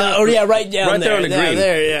 Right there. Right down right there there. on the green.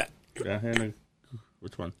 There, Yeah,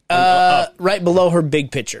 which one? right below her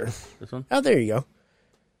big picture. This one? Oh, there you go.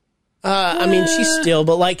 I mean, she's still,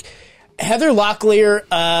 but like Heather Locklear,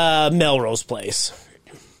 Melrose Place.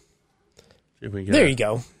 See if we can There you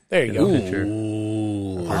go. There you go. Picture.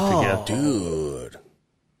 Dude.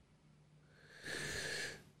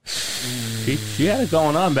 She had it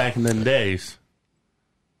going on back in them days.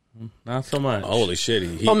 Not so much. Holy shit.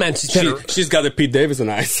 Oh man, She's got the Pete Davidson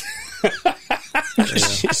eyes.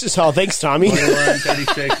 This is all thanks, Tommy. 21,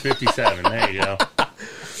 36, 57. There you go.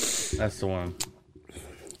 That's the one.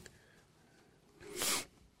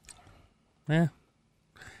 Yeah.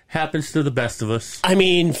 Happens to the best of us. I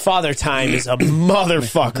mean, Father Time is a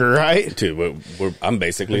motherfucker, right? Dude, I'm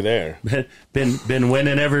basically there. Been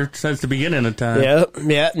winning ever since the beginning of time.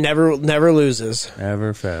 Yeah, never loses.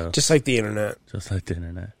 Never fails. Just like the internet. Just like the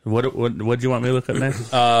internet. What do you want me to look up next?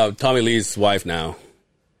 Tommy Lee's wife now.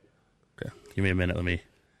 Okay. Give me a minute. Let me.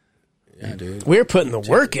 Yeah, dude. We're putting the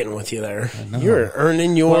work in with you there. You're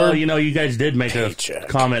earning your. Well, you guys did make paycheck. a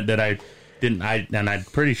comment that I didn't. And I'm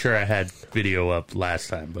pretty sure I had video up last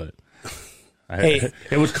time, but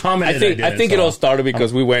it was commented. I think it all started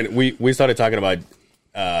because we started talking about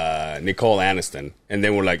Nicole Aniston, and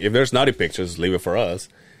then we're like, if there's naughty pictures, leave it for us.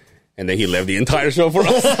 And then he left the entire show for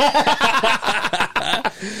us.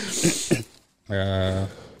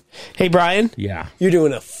 Hey, Brian. Yeah. You're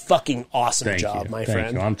doing a fucking awesome Thank job, you. my Thank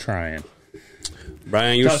friend. You. I'm trying.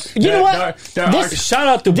 Brian, You know what? shout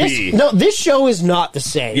out to B. No, this show is not the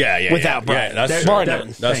same. Yeah, without Brian. that's Bar true. none.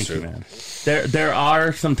 That's Thank true. you, man. There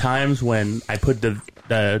are some times when I put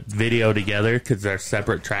the video together because they're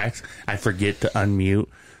separate tracks. I forget to unmute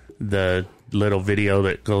the little video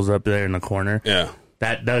that goes up there in the corner. Yeah.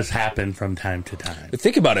 That does happen from time to time.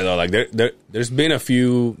 Think about it though. Like there's been a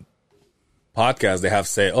few podcasts they have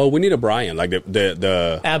said, "Oh, we need a Brian." Like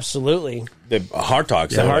the Absolutely. the Hard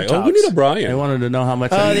Talks. The Hard like, Oh, we Talks. need a Brian. They wanted to know how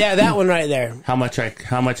much. Oh, yeah, that one right there. How much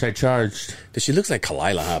I charged. She looks like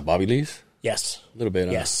Kalila, huh? Bobby Lee's Yes. a little bit.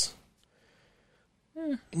 Yes.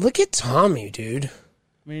 Look at Tommy, dude.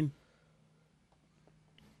 I mean,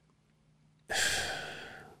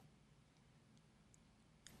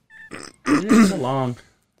 it's so long.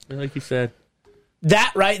 Like you said.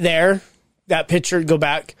 That right there, that picture, go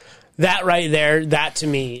back. That right there, that to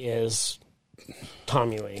me is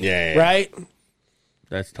Tommy Lee. Yeah. Right?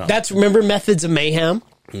 That's tough. Remember Methods of Mayhem?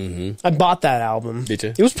 Mm-hmm. I bought that album. Did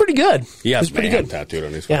you? It was pretty good. He it has was pretty Mayhem good. tattooed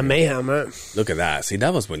on his Yeah, forehead. Mayhem, right? Look at that. See,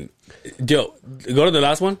 that was when... Yo, go to the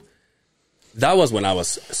last one. That was when I was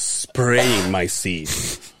spraying my seed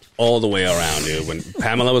all the way around, dude. When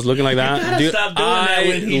Pamela was looking like that, dude, stop doing that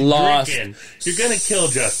when he's lost drinking. You're gonna kill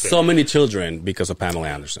Justin. so many children because of Pamela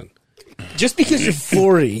Anderson. Just because you're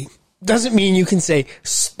 40 doesn't mean you can say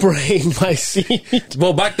spraying my seed.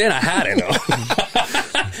 Well, back then I had it,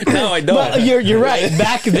 though. Now I don't. Well, you're right.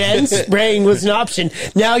 Back then, spraying was an option.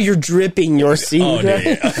 Now you're dripping your seed. Oh, right?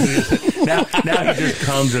 yeah. now he just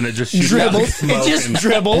comes and it just shoots Dribbles. out smoke It just and-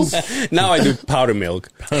 dribbles. Now I do powder milk.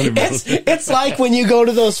 It's like when you go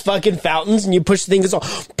to those fucking fountains and you push the thing, it's all,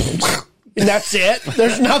 and that's it.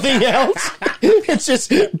 There's nothing else. It's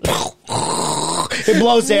just it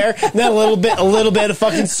blows air, and then a little bit of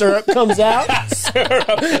fucking syrup comes out.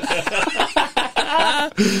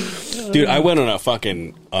 Dude, I went on a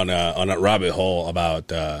fucking on a rabbit hole about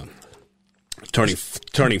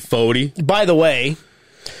turning 40. By the way,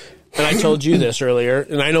 and I told you this earlier,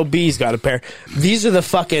 and I know B's got a pair. These are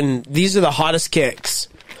the hottest kicks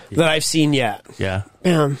that I've seen yet. Yeah.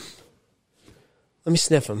 Man, let me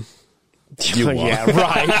sniff them. Yeah,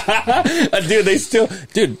 right.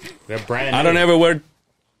 Dude, They're brand new. I don't ever wear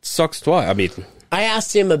socks twice. I mean, I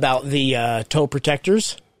asked him about the toe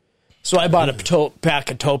protectors. So I bought a pack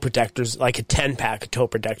of toe protectors, like a 10-pack of toe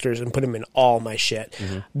protectors, and put them in all my shit.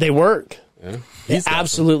 Mm-hmm. They work. yeah, They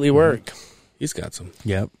absolutely work. he's got some.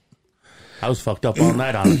 Yep. I was fucked up all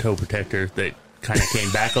night on a toe protector that kind of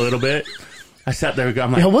came back a little bit. I sat there,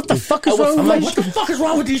 I'm like, Yeah, what the fuck is wrong with I'm my like, what the fuck is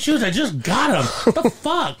wrong with these shoes? I just got them. What the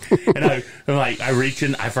fuck? And I'm like, I reach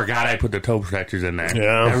in, I forgot I put the toe protectors in there.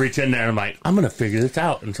 Yeah. I reach in there, and I'm like, I'm going to figure this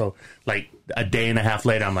out. And so, like, a day and a half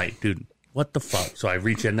later, I'm like, dude, what the fuck? So I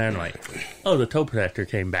reach in there, and I'm like, oh, the toe protector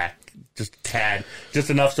came back. Just a tad. Just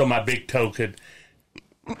enough so my big toe could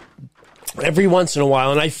every once in a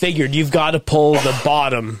while, and I figured you've got to pull the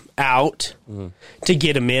bottom out to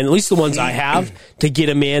get them in. At least the ones I have, to get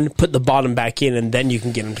them in, put the bottom back in, and then you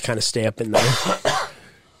can get them to kind of stay up in there.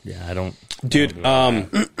 Yeah, I don't. Dude,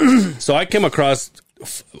 so I came across,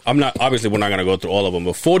 obviously we're not going to go through all of them,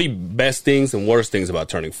 but 40 best things and worst things about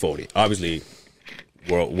turning 40. Obviously,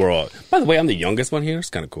 we're all, by the way, I'm the youngest one here. It's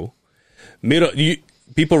kind of cool.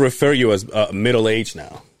 People refer you as middle age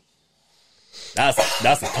now. That's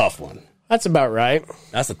a tough one. That's about right.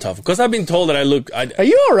 That's a tough one. Because I've been told that I look... Are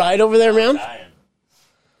you all right over there, man?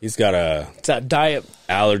 He's got it's that diet.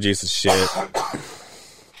 Allergies and shit.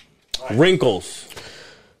 Wrinkles.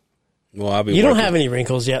 Well, you don't have any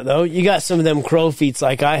wrinkles yet, though. You got some of them crow feet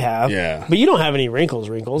like I have. Yeah. But you don't have any wrinkles.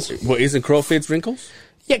 Well, isn't crow feet wrinkles?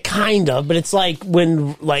 Yeah, kind of. But it's like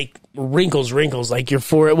when, like, wrinkles, like you're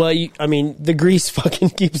for it. Well, the grease fucking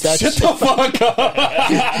keeps that shit. Shut the fuck up.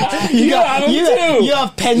 you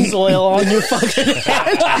have Pennzoil on your fucking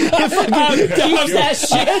head. You fucking keeps that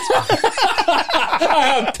shit. I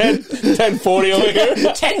have 1040 over here.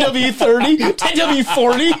 10W30,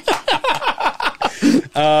 10W40.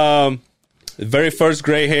 The very first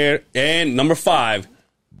gray hair. And number 5,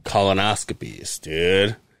 colonoscopies,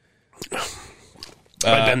 dude.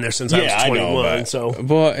 I've been there since I was 21. I know, so,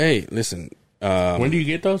 boy, hey, listen. When do you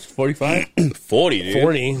get those? 45? 40, dude.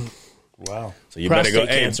 40. Wow. So you Prostate better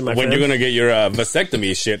go. cancer, my when friend. you're gonna get your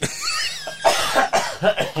vasectomy shit?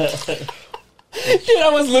 Dude, I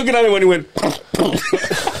was looking at it when he went.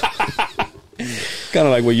 Kind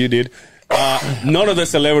of like what you did. None of the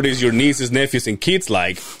celebrities your nieces, nephews, and kids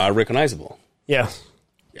like are recognizable. Yeah.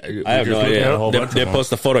 I have no idea. They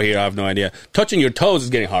post a photo here. I have no idea. Touching your toes is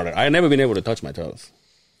getting harder. I've never been able to touch my toes.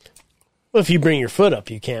 Well, if you bring your foot up,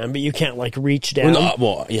 you can, but you can't, like, reach down.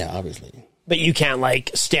 Well, yeah, obviously. But you can't,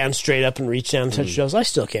 like, stand straight up and reach down and touch your toes. I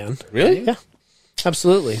still can. Really? Yeah.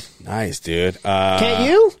 Absolutely. Nice, dude. Can't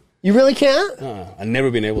you? You really can't? I've never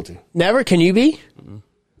been able to. Never? Can you be?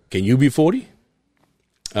 Can you be 40?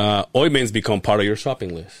 Ointments become part of your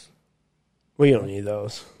shopping list. Well, you don't need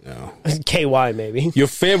those. No. KY, maybe. Your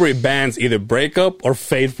favorite bands either break up or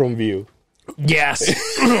fade from view. Yes.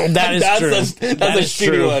 That is true. That's a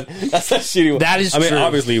shitty one. That's a shitty one. That is true. I mean,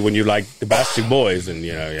 obviously, when you like the Backstreet Boys and,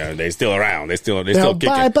 they're still around. They still kicking.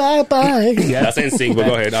 Bye. Yeah. That's NSYNC, but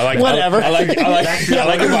go ahead. I like Whatever. I like your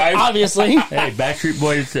vibe. Obviously. Hey, Backstreet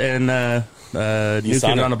Boys and New Kids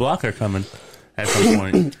on the Block are coming at some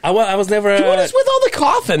point. I was never... What is with all the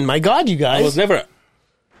coughing? My God, you guys. I was never...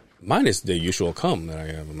 Mine is the usual cum that I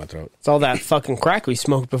have in my throat. It's all that fucking crack we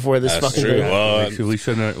smoked before this That's fucking true. day. Well, we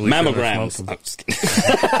shouldn't mammograms. Shouldn't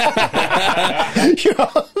I'm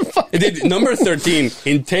just kidding. Number 13.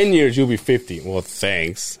 In 10 years, you'll be 50. Well,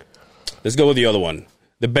 thanks. Let's go with the other one.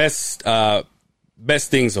 The best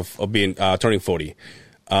things of being turning 40.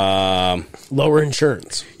 Lower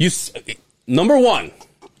insurance. Number 1,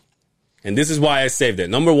 and this is why I saved it.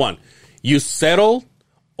 Number 1, you settle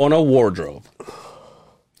on a wardrobe.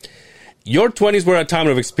 Your 20s were a time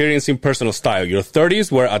of experiencing personal style. Your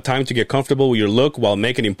 30s were a time to get comfortable with your look while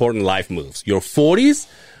making important life moves. Your 40s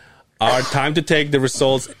are a time to take the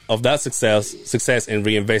results of that success and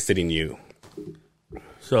reinvest it in you.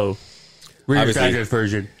 So, Reader's Digest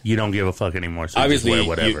version, you don't give a fuck anymore. So obviously, just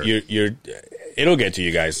wear whatever. It'll get to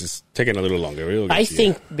you guys. It's taking a little longer. I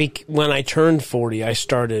think when I turned 40, I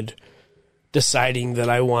started deciding that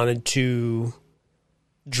I wanted to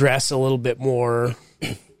dress a little bit more...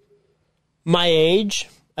 my age.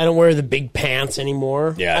 I don't wear the big pants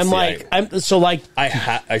anymore. Yeah, I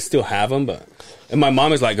still have them, but and my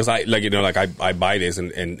mom is like, because I buy this,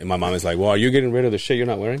 and my mom is like, well, are you getting rid of the shit you're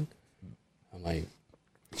not wearing? I'm like,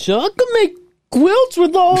 so I can make quilts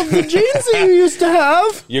with all of the jeans that you used to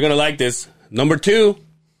have. You're gonna like this. Number 2,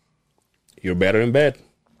 you're better in bed.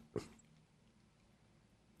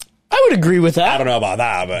 I would agree with that. I don't know about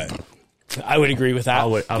that, but I would agree with that.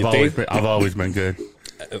 I've always been good.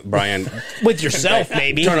 Brian, with yourself,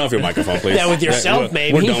 maybe. Turn off your microphone, please. Yeah, with yourself,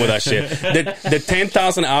 maybe. We're done with that shit. The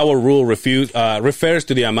 10,000-hour rule refers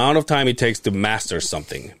to the amount of time it takes to master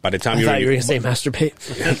something. By the time I thought you were going to say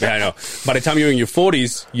masturbate. Yeah, I know. By the time you're in your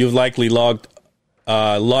 40s, you've likely locked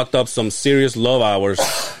up some serious love hours,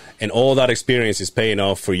 and all that experience is paying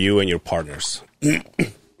off for you and your partners.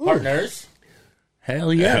 Partners?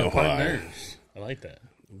 Hell yeah, partners. I like that.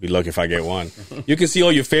 Be lucky if I get one. You can see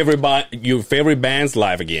all your favorite bands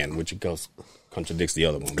live again, which contradicts the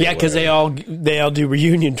other one. Yeah, because they all do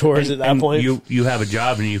reunion tours at that point. You have a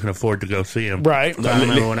job and you can afford to go see them. Right. I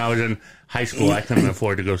remember when I was in high school, I couldn't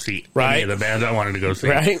afford to go see any of the bands I wanted to go see.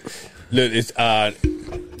 Right. Look,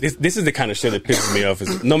 this is the kind of shit that pisses me off.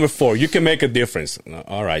 Is number 4, you can make a difference.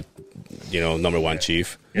 All right, number one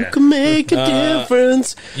chief. You can make a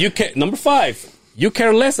difference. Number 5, you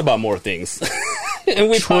care less about more things. And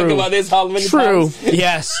we talk about this how many times?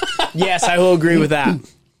 Yes, I will agree with that.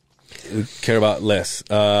 We care about less.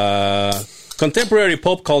 Contemporary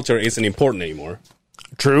pop culture isn't important anymore.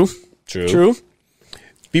 True.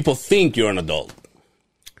 People think you're an adult.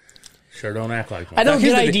 Sure don't act like one. I don't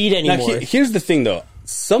get ID'd anymore. Here's the thing, though.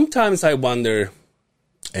 Sometimes I wonder,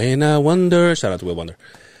 shout out to Will Wonder.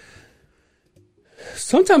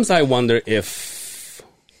 Sometimes I wonder if,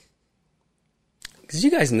 because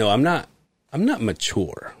you guys know I'm not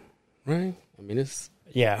mature, right? I mean, that's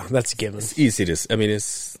a given. It's easy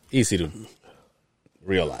to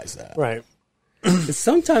realize that, right?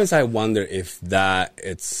 Sometimes I wonder if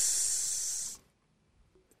it's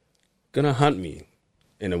gonna hunt me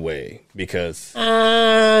in a way, because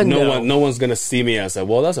no one's gonna see me as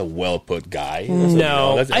that's a well put guy.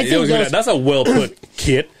 That's a well put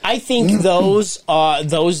kid. I think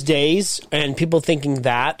those days and people thinking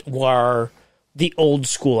that were the old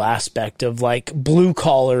school aspect of like blue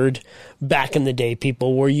collared back in the day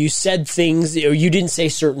people, where you said things or you didn't say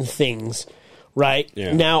certain things. Right?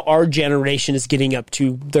 Yeah. Now our generation is getting up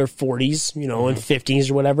to their 40s, and 50s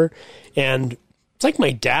or whatever. And it's like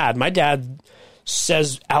my dad. My dad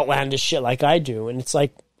says outlandish shit like I do. And it's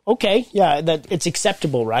like, okay, yeah, that it's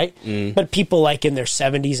acceptable, right? But people like in their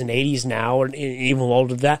 70s and 80s now, or even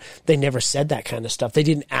older than that, they never said that kind of stuff. They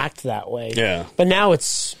didn't act that way. Yeah. But now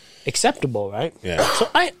it's acceptable, right? Yeah. So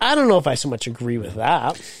I don't know if I so much agree with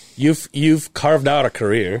that. You've carved out a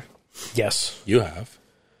career. Yes. You have.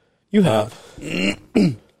 You have.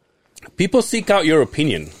 People seek out your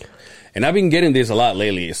opinion. And I've been getting this a lot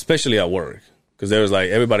lately, especially at work. Because there was like,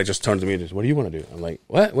 everybody just turned to me and says, what do you want to do? I'm like,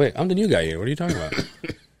 what? Wait, I'm the new guy here. What are you talking about?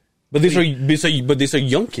 But these are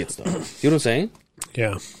young kids, though. You know what I'm saying?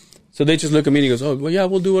 Yeah. So they just look at me and he goes, oh, well, yeah,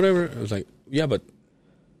 we'll do whatever. I was like, yeah, but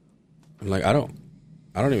I'm like, I don't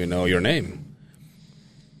even know your name.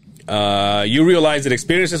 You realize that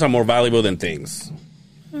experiences are more valuable than things.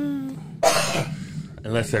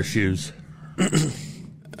 Unless they're shoes.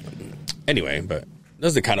 Anyway, but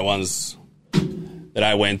those are the kind of ones that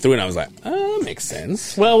I went through, and I was like, that makes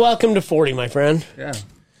sense. Well, welcome to 40, my friend. Yeah.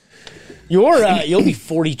 You'll be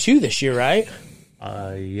 42 this year, right?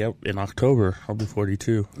 Yep. In October, I'll be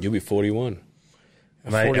 42. You'll be 41.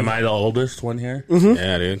 Am I the oldest one here? Mm-hmm.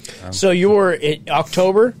 Yeah, dude. So you're in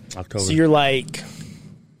October? October. So you're like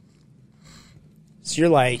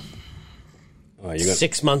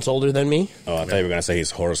 6 months older than me. Oh, I thought you were gonna say his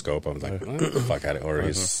horoscope. I was like, what the fuck out of, or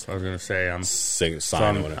his. I was gonna say I'm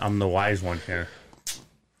sign or whatever. I'm the wise one here.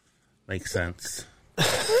 Makes sense.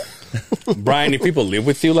 Brian, if people live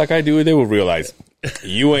with you like I do, they will realize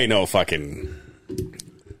you ain't no fucking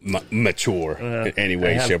mature in any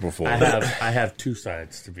way, shape, or form. I have two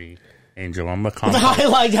sides to me, Angel. I'm a complex. I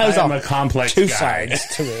like how I'm a complex two guy. sides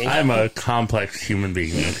to me. I'm a complex human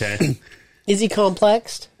being. Okay. Is he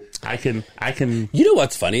complexed? I can. You know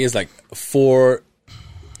what's funny is like for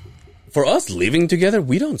us living together,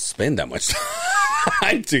 we don't spend that much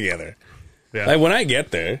time together. Yeah. Like when I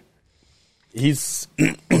get there, he's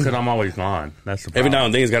because I'm always gone. That's the problem. Every now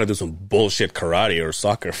and then he's got to do some bullshit karate or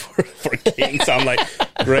soccer for Kings. I'm like,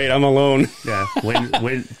 great, I'm alone. Yeah.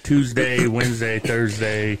 When Tuesday, Wednesday,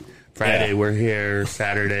 Thursday, Friday we're here.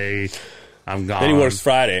 Saturday I'm gone. Then he works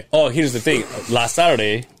Friday. Oh, here's the thing. Last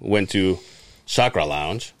Saturday went to Chakra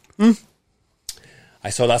Lounge.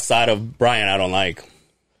 I saw that side of Brian I don't like.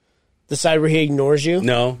 The side where he ignores you?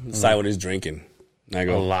 No, the side when he's drinking. And I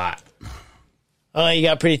go, a lot. Oh, you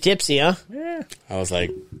got pretty tipsy, huh? Yeah. I was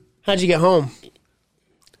like, how'd you get home?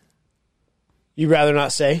 You'd rather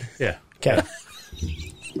not say? Yeah. Okay.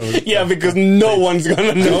 Yeah, because no one's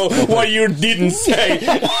gonna know what you didn't say.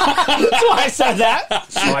 That's why I said that.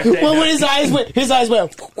 Well, when his eyes went.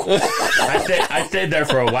 I stayed there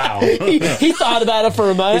for a while. he thought about it for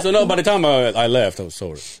a moment. So no, by the time I left, I was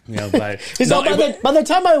sober. Yeah, but by the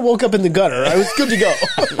time I woke up in the gutter, I was good to go.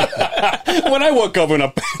 When I woke up in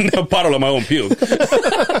a puddle of my own puke.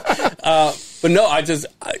 But no, I'm just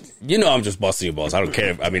busting your balls. I don't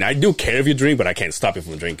care. I do care if you drink, but I can't stop you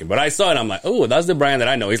from drinking. But I saw it, and I'm like, oh, that's the Brian that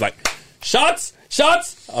I know. He's like, shots.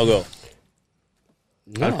 I'll go.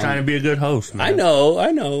 No, I was trying to be a good host, man. I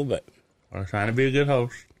know, but I was trying to be a good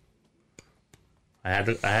host. We had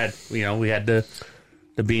the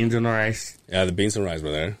beans and the rice. Yeah, the beans and rice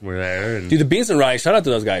were there. And dude, the beans and rice, shout out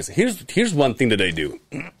to those guys. Here's one thing that they do.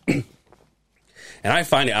 And I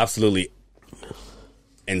find it absolutely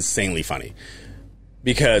insanely funny.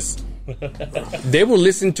 Because they will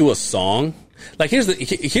listen to a song. Like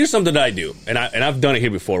here's something that I do, and I've done it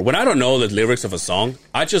here before. When I don't know the lyrics of a song,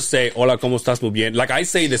 I just say "Hola, cómo estás, muy bien." Like I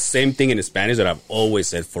say the same thing in Spanish that I've always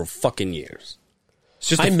said for fucking years.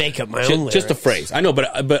 I make up my own lyrics. Just a phrase. I know,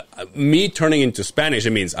 but me turning into Spanish,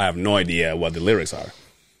 it means I have no idea what the lyrics are.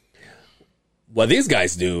 What these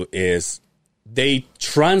guys do is they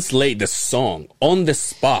translate the song on the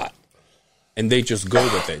spot. And they just go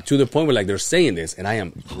with it to the point where, like, they're saying this, and I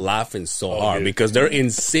am laughing so hard because they're in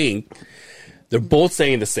sync. They're both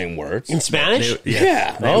saying the same words in Spanish.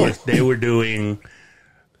 They were doing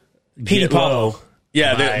Petey Pablo.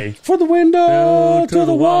 Yeah, for the window to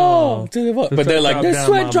the wall to the wall. But they're like, the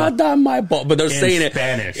sweat dropped down my ball. But they're saying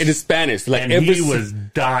Spanish. It in Spanish. Like and he was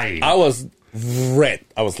dying. I was red.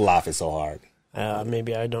 I was laughing so hard.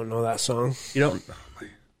 Maybe I don't know that song. You don't. Oh,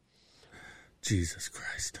 Jesus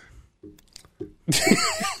Christ.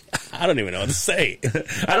 I don't even know what to say.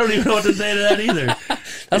 I don't even know what to say to that either.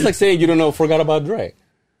 That's like saying you don't know Forgot About Dre.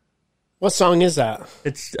 What song is that?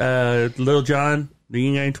 It's Lil Jon, the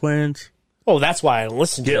Yin Yang Twins. Oh, that's why I don't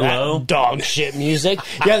listen to Get that Low. Dog shit music.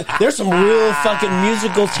 Yeah, there's some real fucking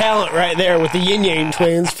musical talent right there with the Yin Yang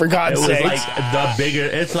Twins, for God's sake. It was like the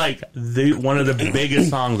biggest, it's like one of the biggest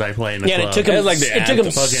songs I play in the club. And it took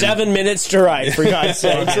him 7 minutes to write, for God's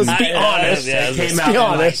sake. Let's be honest. It came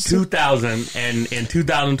out in like 2000, and in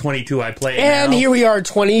 2022 I played. And here we are,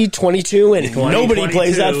 2022, and nobody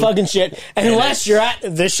plays that fucking shit unless you're at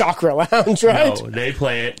the Chakra Lounge, right? No, they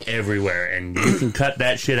play it everywhere, and you can cut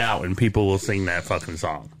that shit out, and people will sing that fucking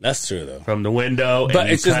song. That's true, though. From the window, but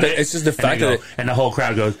it's just the fact that and the whole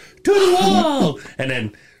crowd goes to the wall, and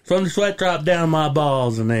then from the sweat drop down my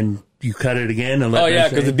balls, and then you cut it again. And let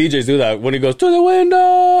because the DJs do that when he goes to the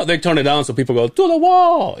window, they turn it down so people go to the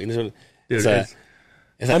wall. I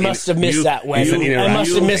must have missed that wedding. I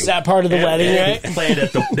must have missed that part of the wedding, right?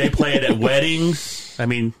 They play it at weddings. I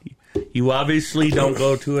mean, you obviously don't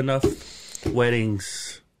go to enough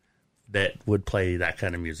weddings that would play that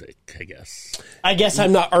kind of music, I guess. I guess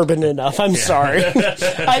I'm not urban enough. I'm sorry.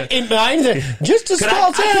 In mind, just a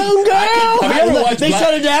small town girl. They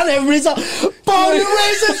shut it down. Everybody's all, born and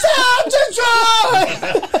raised, it's time to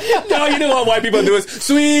try. No, you know what white people do is,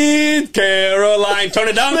 Sweet Caroline, turn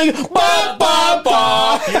it down. Like, ba, ba,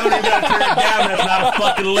 ba. You don't even got to turn it down. That's not a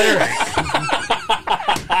fucking lyric.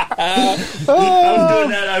 I was doing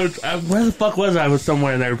that. Where the fuck was I? I was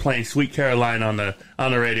somewhere and they were playing Sweet Caroline on the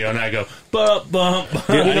radio, and I go, bump, bump.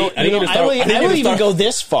 I will even go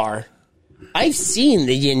this far. I've seen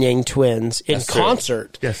the Yin Yang Twins in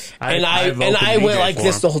concert. Yes, and I went like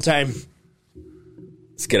this the whole time.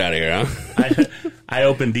 Let's get out of here, huh? I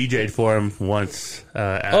opened DJ'd for him once.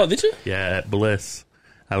 Did you? Yeah, at Bliss.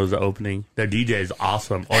 I was the opening. Their DJ is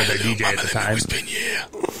awesome, or their DJ at the time.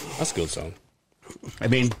 That's a good song. I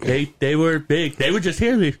mean, they were big. They were just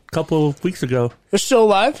here a couple of weeks ago. They're still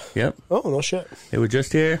alive? Yep. Oh, no shit. They were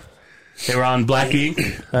just here. They were on Black Ink,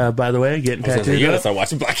 by the way, getting tattooed. You gotta start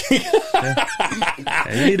watching Black Ink.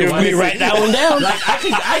 You need to write that one down. Like,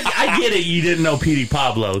 I get it. You didn't know Petey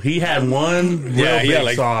Pablo. He had one real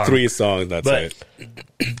big song. 3 songs. That's it.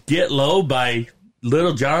 Get Low by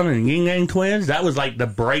Lil Jon and Yin Yang Twins. That was like the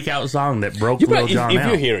breakout song that broke Lil Jon out. If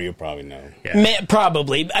you're here, you probably know. Yeah.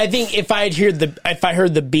 Probably. I think if I heard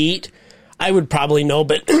the beat, I would probably know.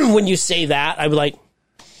 But when you say that, I would like.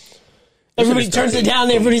 Everybody turns it down.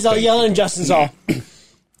 Everybody's all yelling, and Justin's all.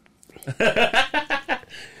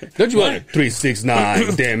 Don't you want it? 3, 6,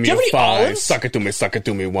 9, damn you 5. Suck it to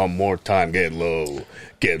me one more time. Get low.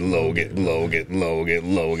 Get low, get low, get low, get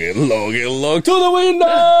low, get low, get low. To the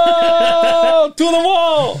window! To the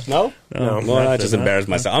wall! No? Well, I just embarrassed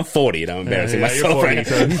myself. I'm 40 and I'm embarrassing myself. You're 40,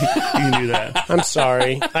 so you can do that. I'm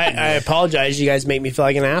sorry. I apologize. You guys make me feel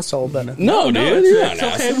like an asshole, but no, dude. It's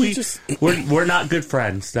okay. We're not good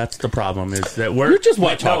friends. That's the problem. Is that we're just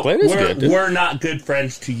white chocolate. We're not good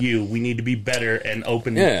friends to you. We need to be better and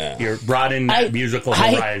open. Your broaden musical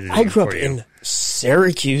horizon. I grew up in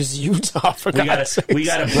Syracuse, Utah. For God's sakes. We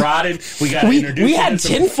got to broaden. We got to introduce. We had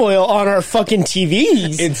tinfoil on our fucking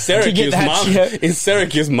TVs in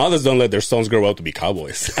Syracuse. Mothers don't let their sons grow up to be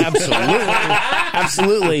cowboys.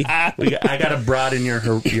 Absolutely. I got to broaden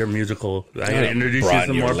your musical. I got to introduce you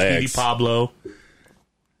to more Petey Pablo,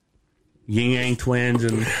 Yin Yang Twins,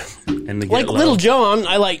 and the like Lil Jon.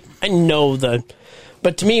 I know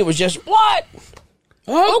but to me it was just what.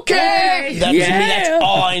 Okay. To me, that's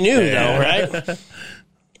all I knew, though, right?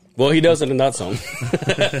 Well, he does it in that song.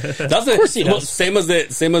 Of course he does. Same as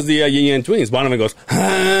the Yin Yang Twins. One of them goes,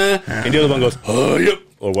 and the other one goes, yep,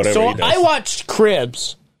 or whatever. So he does. I watched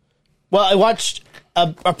Cribs. Well, I watched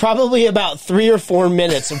probably about 3 or 4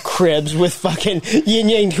 minutes of cribs with fucking yin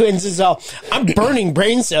yang twins is all. I'm burning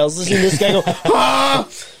brain cells listening to this guy go,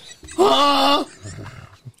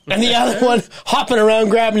 and the other one hopping around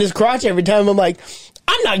grabbing his crotch every time. I'm like,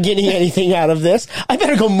 I'm not getting anything out of this. I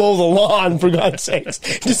better go mow the lawn, for God's sakes.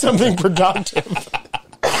 Do something productive.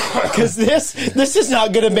 Because this is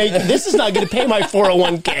not going to pay my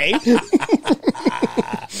 401k.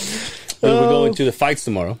 We're going to the fights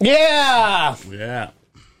tomorrow. Yeah.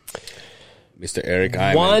 Mr. Eric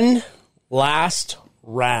Iman. One last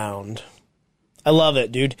round. I love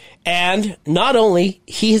it, dude. And not only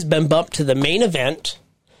he has been bumped to the main event.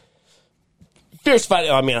 Fierce fight.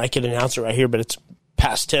 I mean, I could announce it right here, but it's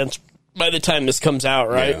past tense by the time this comes out,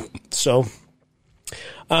 right? Yeah. So,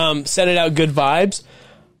 set it out. Good vibes.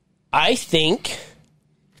 I think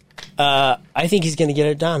he's going to get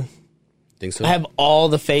it done. Think so? I have all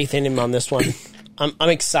the faith in him on this one. I'm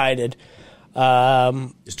excited.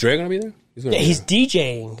 Is Dre going to be there? He's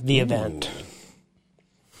DJing the event.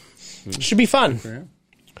 Should be fun.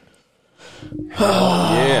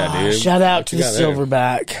 Yeah, dude. Shout out to the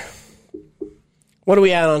Silverback. What are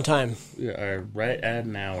we at on time? We are right at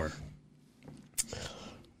an hour.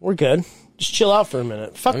 We're good. Just chill out for a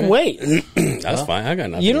minute. Fucking wait. That's fine. I got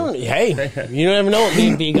nothing. You don't ever know what me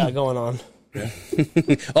and B got going on. Yeah.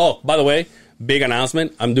 Oh, by the way, big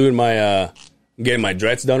announcement. I'm doing getting my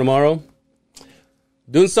dreads done tomorrow.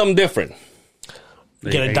 Doing something different.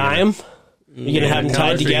 You gonna dye them? You gonna have them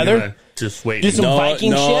tied together? Just wait. Do some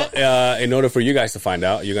Viking shit? In order for you guys to find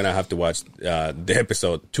out, you're gonna have to watch the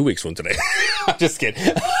episode 2 weeks from today. I'm just kidding.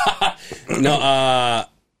 No,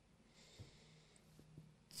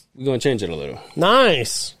 we're gonna change it a little.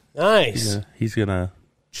 Nice. He's gonna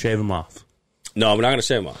shave him off. No, we're not gonna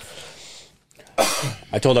shave him off.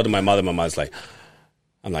 I told that to my mother. My mother's like,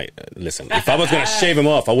 I'm like, listen, if I was gonna shave him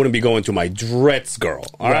off, I wouldn't be going to my dreads girl.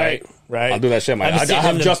 All right. Right. I'll do that shit. I'll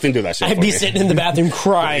have Justin do that shit. I'd be sitting in the bathroom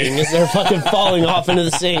crying as they're fucking falling off into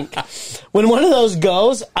the sink. When one of those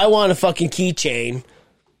goes, I want a fucking keychain.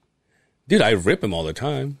 Dude, I rip him all the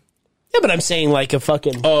time. Yeah, but I'm saying like a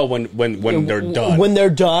fucking. Oh, when they're done. When they're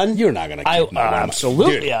done, you're not gonna keep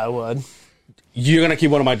absolutely, dude, I would. You're gonna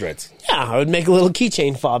keep one of my dreads. Yeah, I would make a little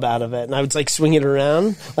keychain fob out of it, and I would like swing it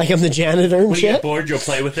around like I'm the janitor and when shit. You get bored, you'll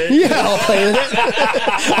play with it. Yeah, I'll play with it.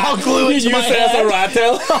 I'll glue it to my head. As a rat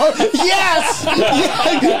tail? Yes,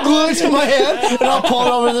 yeah, glue it to my head, and I'll pull it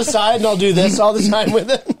over to the side, and I'll do this all the time with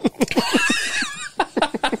it.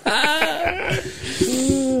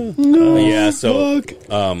 Yeah. So,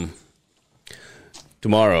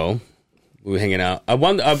 tomorrow. We were hanging out. I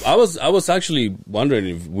was actually wondering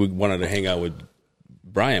if we wanted to hang out with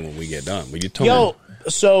Brian when we get done. But you told me.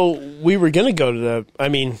 So we were gonna go to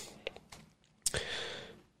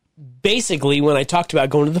basically when I talked about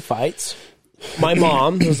going to the fights, my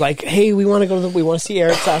mom was like, "Hey, we want to see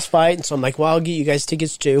Eric's last fight," and so I'm like, "Well, I'll get you guys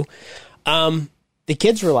tickets too." The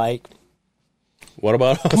kids were like, "What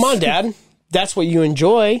about us? Come on, Dad. That's what you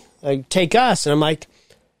enjoy. Like, take us." And I'm like,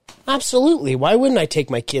 absolutely. Why wouldn't I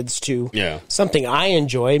take my kids to something I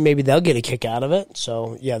enjoy? Maybe they'll get a kick out of it.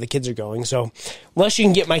 So, yeah, the kids are going. So, unless you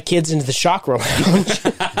can get my kids into the chakra lounge.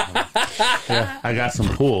 Yeah, I got some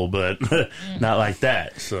pool, but not like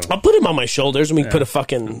that. So I'll put him on my shoulders and we can put a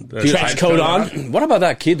fucking trench coat on. What about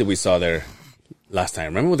that kid that we saw there last time?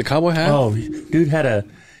 Remember with the cowboy hat? Oh, dude had a...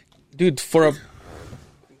 Dude, for a...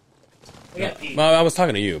 Well, I was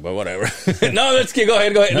talking to you, but whatever. No, let's go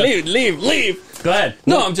ahead. Leave. Go ahead.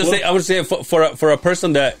 No, I'm just saying. I was saying for a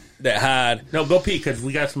person that had go pee because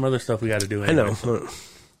we got some other stuff we got to do. Anyway. I know.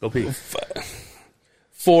 Go pee.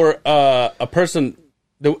 For a person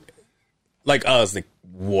that, like us, that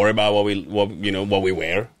worry about what we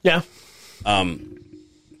wear. Yeah.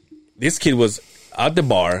 This kid was at the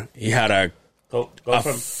bar. He had a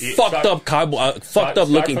fucked up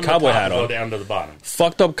looking cowboy hat on. Go down to the bottom.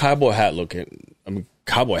 Fucked up cowboy hat looking.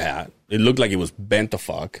 Cowboy hat. It looked like it was bent the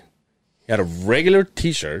fuck. He had a regular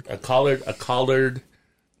T-shirt, a collared,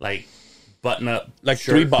 like button up, like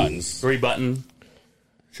shirt, 3 button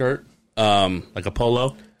shirt, like a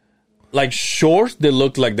polo, like shorts. They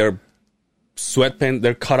looked like they're sweatpants.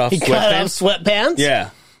 They're cut off sweatpants.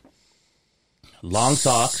 Yeah, long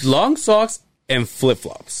socks, and flip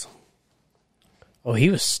flops. Oh,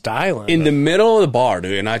 he was styling in the middle of the bar,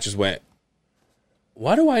 dude. And I just went,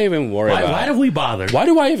 why do I even worry about it? Why do we bother? Why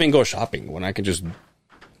do I even go shopping when I can just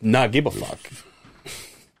not give a fuck?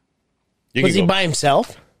 Was he by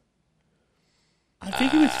himself? I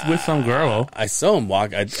think he was with some girl. I saw him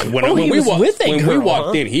walk. When we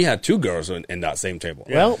walked in, he had 2 girls in that same table.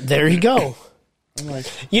 Well, there you go. I'm like,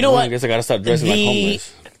 you know what? I guess I got to start dressing like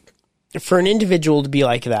homeless. For an individual to be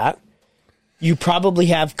like that, you probably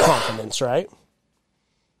have confidence, right?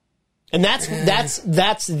 And that's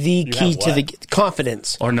the key to the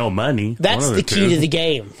confidence. Or no money. That's the key to the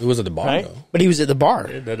game. He was at the bar, right? though. But he was at the bar.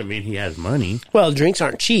 It doesn't mean he has money. Well, drinks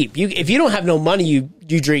aren't cheap. If you don't have no money, you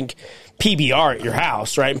drink PBR at your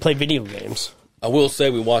house, right, and play video games. I will say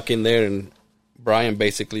we walk in there and Brian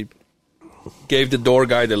basically gave the door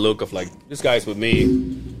guy the look of like, this guy's with me.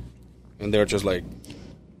 And they're just like,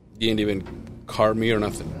 didn't even card me or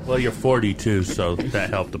nothing. Well, you're 42, so that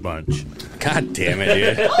helped a bunch. God damn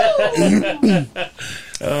it, dude.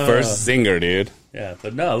 First singer, dude. Yeah,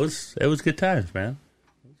 but no, it was good times, man.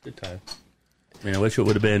 It was good times. I mean, I wish it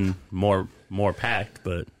would have been more packed,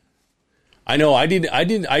 but I know I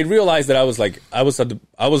realized that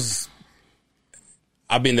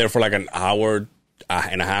I've been there for like an hour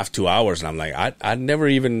and a half, 2 hours, and I'm like, I never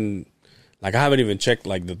even, like, I haven't even checked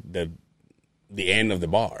like the end of the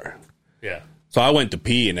bar. yeah. So I went to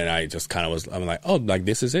pee, and then I just kind of I'm like, oh, like,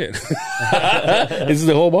 this is it. This is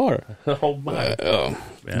the whole bar. The whole bar. Yeah.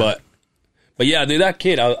 But yeah, dude, that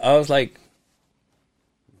kid, I was like,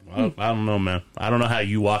 well, I don't know, man. I don't know how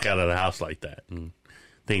you walk out of the house like that and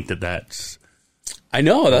think that's. I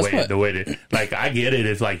know, that's the way to, like, I get it.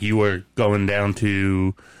 It's like you were going down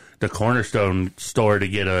to the Cornerstone store to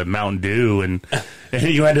get a Mountain Dew, and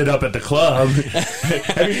you ended up at the club.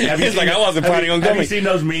 It's like I wasn't planning on coming. Have you seen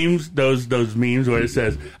those memes? Those memes where it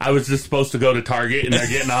says, "I was just supposed to go to Target, and they're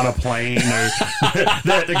getting on a plane, or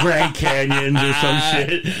they're at the Grand Canyon, or some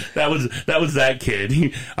shit." That was that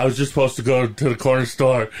kid. I was just supposed to go to the corner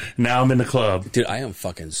store. Now I'm in the club. Dude, I am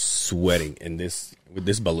fucking sweating, and this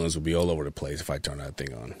balloons would be all over the place if I turn that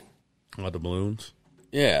thing on. What, the balloons?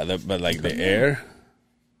 Yeah, but like the air.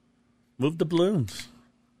 Move the balloons.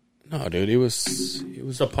 No, dude, it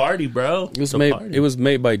was a party, bro. It was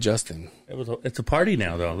made by Justin. It's a party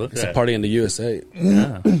now, though. Look, it's a party in the USA.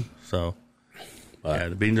 Yeah. So,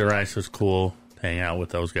 the Beans and Rice was cool. Hang out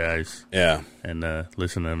with those guys. Yeah, and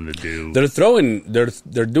listen to them to do. They're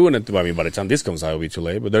doing it. I mean, by the time this comes out, it'll be too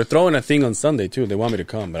late. But they're throwing a thing on Sunday too. They want me to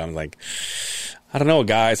come, but I'm like, I don't know,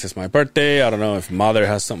 guys. It's my birthday. I don't know if Mother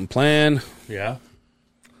has something planned. Yeah.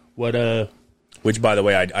 What? Which, by the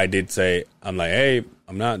way, I did say, I'm like, hey,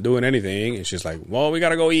 I'm not doing anything. And she's like, well, we got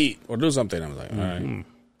to go eat or do something. I was like, all right.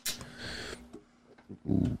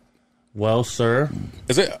 Well, sir.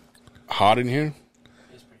 Is it hot in here?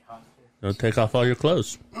 It's pretty hot. Don't take off all your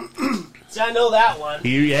clothes. See, I know that one.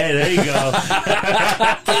 Yeah, there you go.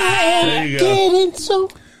 There you go.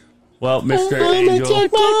 Well, Mr. Angel, I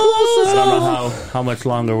don't know how much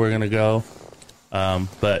longer we're going to go.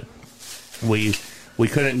 But we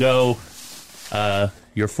couldn't go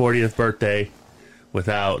your 40th birthday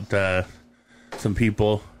without some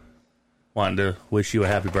people wanting to wish you a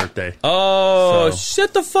happy birthday. Oh,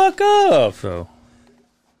 shut the fuck up. So,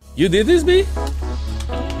 you did this, B?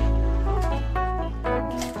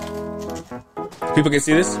 People can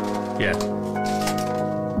see this? Yeah.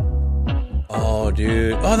 Oh,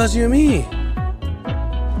 dude. Oh, that's you and me.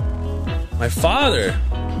 My father.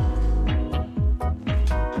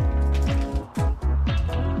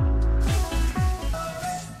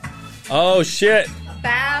 Oh, shit.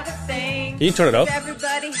 About a thing. Can you turn it up?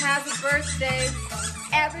 Everybody has a birthday.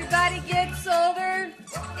 Everybody gets older.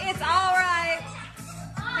 It's all right.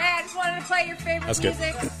 Hey, I just wanted to play your favorite music.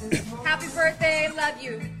 Happy birthday. Love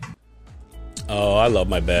you. Oh, I love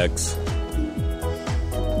my bags.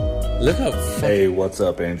 Look how Hey, what's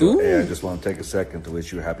up, Angel? Ooh. Hey, I just want to take a second to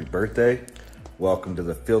wish you a happy birthday. Welcome to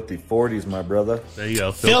the Filthy 40s, my brother. There you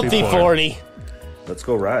go. Filthy 40. Let's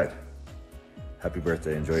go ride. Happy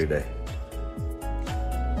birthday. Enjoy your day.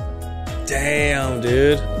 Damn,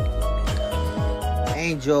 dude.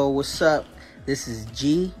 Angel, what's up? This is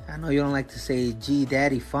G. I know you don't like to say G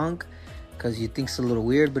Daddy Funk because you think it's a little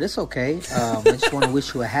weird, but it's okay. I just want to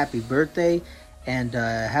wish you a happy birthday and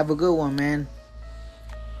have a good one, man.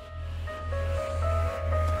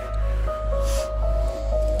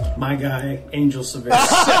 My guy, Angel Severa.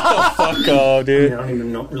 Fuck off, dude. I don't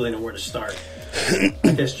even really know where to start.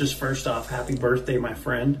 I guess just first off, happy birthday, my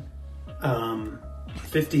friend.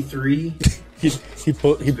 53. He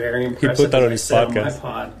put very impressive. He put that on his podcast. On my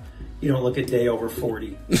pod, you don't look a day over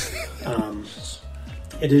 40.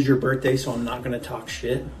 It is your birthday, so I'm not going to talk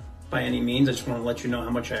shit by any means. I just want to let you know how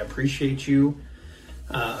much I appreciate you,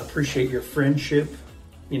 appreciate your friendship,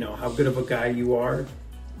 you know, how good of a guy you are,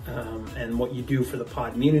 and what you do for the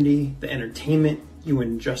pod community, the entertainment you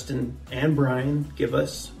and Justin and Brian give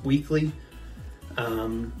us weekly.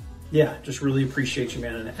 Yeah, just really appreciate you,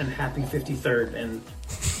 man, and happy 53rd, and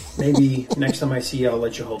maybe next time I see you, I'll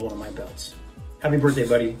let you hold one of my belts. Happy birthday,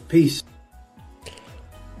 buddy. Peace.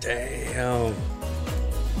 Damn.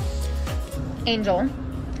 Angel,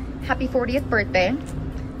 happy 40th birthday.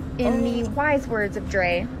 In the wise words of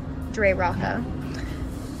Dre Rocca,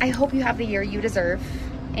 I hope you have the year you deserve,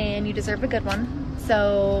 and you deserve a good one.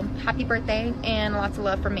 So, happy birthday, and lots of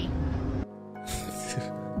love from me.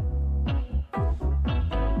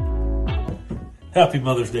 Happy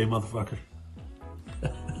Mother's Day, motherfucker.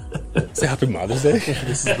 Say Happy Mother's Day?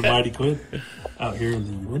 This is the Mighty Quinn out here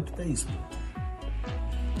in the winter basement.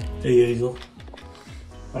 Hey, Angel.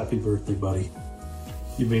 Happy birthday, buddy.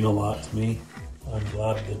 You mean a lot to me. I'm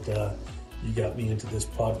glad that you got me into this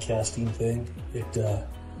podcasting thing. It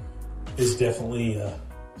is definitely a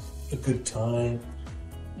good time,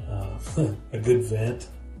 a good vent.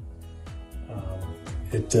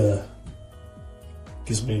 It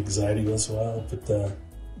gives me anxiety once in a while, but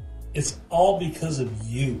it's all because of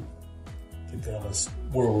you that got us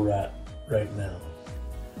where we're at right now.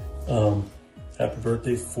 Happy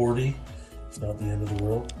birthday, 40. It's not the end of the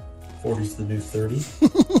world. 40's the new 30.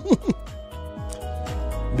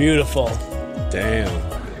 Beautiful. Damn.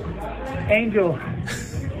 Angel.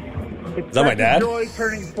 Is that my dad? Joy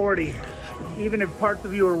turning 40, even if parts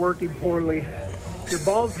of you are working poorly. Your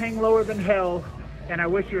balls hang lower than hell, and I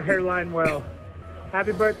wish your hairline well.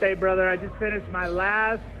 Happy birthday, brother. I just finished my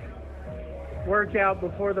last workout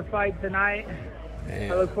before the fight tonight.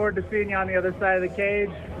 Damn. I look forward to seeing you on the other side of the cage.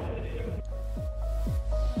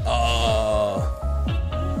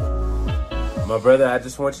 My brother, I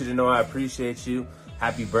just want you to know I appreciate you.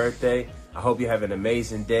 Happy birthday. I hope you have an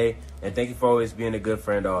amazing day. And thank you for always being a good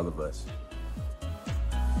friend to all of us.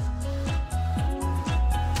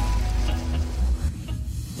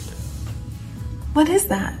 What is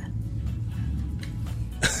that?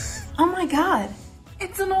 Oh my God.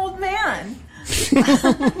 It's an old man.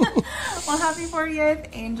 Well, happy 40th,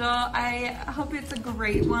 Angel. I hope it's a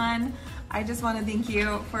great one. I just want to thank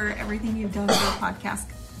you for everything you've done for the podcast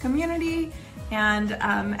community. And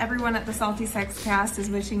everyone at the Salty Sex Cast is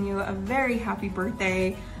wishing you a very happy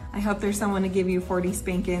birthday. I hope there's someone to give you 40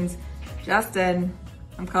 spankings. Justin,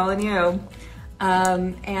 I'm calling you.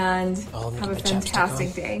 And have a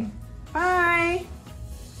fantastic day. Bye.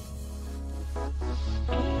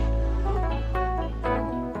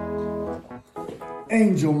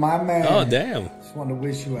 Angel, my man. Oh, damn. Just want to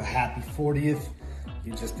wish you a happy 40th.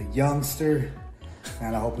 You're just a youngster.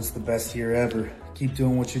 And I hope it's the best year ever. Keep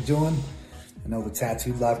doing what you're doing. I know the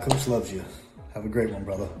Tattooed Life Coach loves you. Have a great one,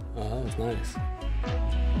 brother. Oh, that was nice.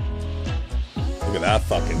 Look at that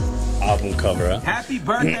fucking album cover, huh? Happy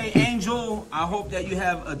birthday, Angel. I hope that you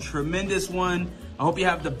have a tremendous one. I hope you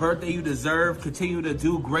have the birthday you deserve. Continue to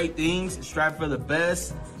do great things. Strive for the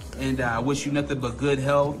best. And I wish you nothing but good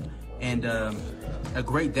health and a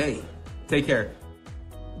great day. Take care.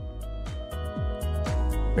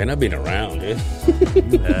 Man, I've been around, dude.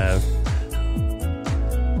 You have.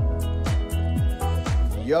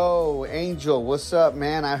 Yo, Angel, what's up,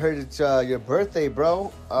 man? I heard it's your birthday,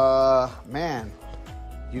 bro. Man,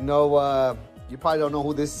 you know, you probably don't know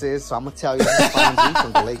who this is, so I'm gonna tell you. This is Ange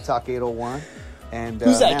from the Late Talk 801, and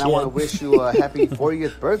man, I want to wish you a happy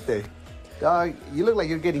 40th birthday. Dog, you look like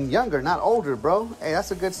you're getting younger, not older, bro. Hey,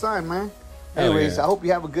 that's a good sign, man. Anyways, I hope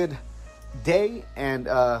you have a good day, and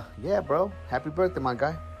yeah, bro, happy birthday, my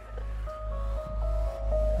guy.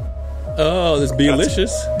 Oh, this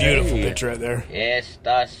delicious. Beautiful picture right there.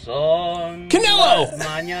 Estas son Canelo! las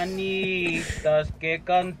mañanitas que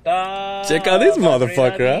cantaba Check out this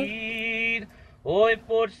motherfucker, David. Hoy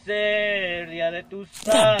por ser día de tu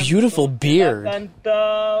That beautiful beard. Have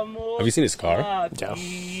you seen his car? Yeah.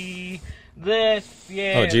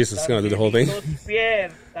 Oh, Jesus, it's gonna do the whole thing.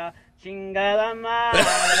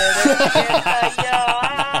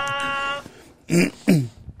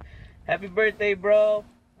 Happy birthday, bro.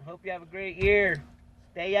 I hope you have a great year.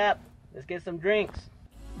 Stay up. Let's get some drinks.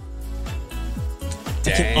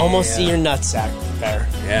 I can almost see your nutsack there.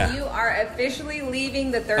 Yeah. You are officially leaving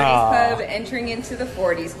the 30s club, entering into the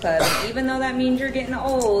 40s club. And even though that means you're getting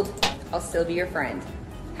old, I'll still be your friend.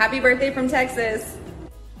 Happy birthday from Texas.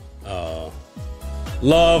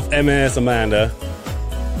 Love MS Amanda.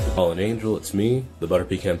 Calling Angel, it's me, the Butter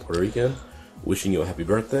Pecan Puerto Rican, wishing you a happy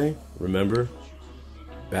birthday. Remember,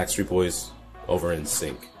 Backstreet Boys over in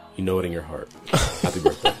sync. You know it in your heart. Happy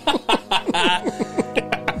birthday.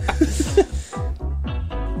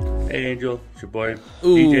 Hey, Angel. It's your boy,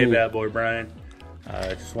 DJ Bad Boy Brian.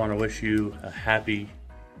 I just want to wish you a happy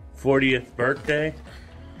 40th birthday.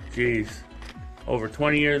 Jeez, over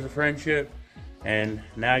 20 years of friendship, and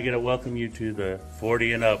now I get to welcome you to the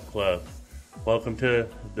 40 and Up Club. Welcome to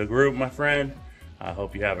the group, my friend. I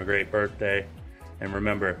hope you have a great birthday. And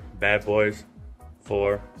remember, bad boys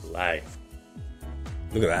for life.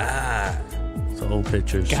 Look at that. It's old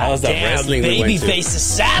pictures. That was that wrestling we went to. Babyface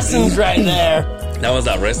assassins right there. That was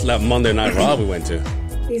that Monday Night Raw we went to.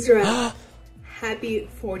 These are happy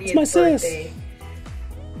 40th birthday.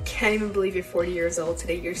 Can't even believe you're 40 years old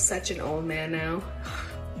today. You're such an old man now.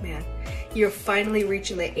 Man, you're finally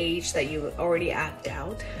reaching the age that you already act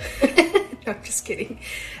out. No, I'm just kidding.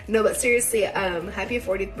 No, but seriously, happy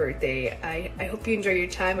 40th birthday. I hope you enjoy your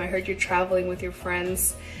time. I heard you're traveling with your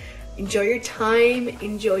friends. Enjoy your time.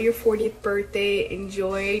 Enjoy your 40th birthday.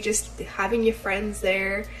 Enjoy just having your friends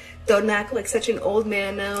there. Don't act like such an old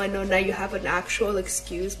man now. I know now you have an actual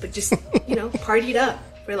excuse, but just, party it up.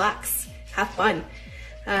 Relax. Have fun.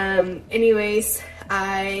 Anyways,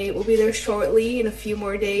 I will be there shortly in a few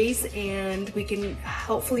more days, and we can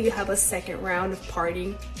hopefully have a second round of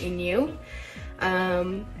partying in you.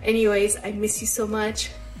 Anyways, I miss you so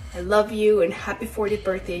much. I love you, and happy 40th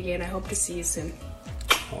birthday again. I hope to see you soon.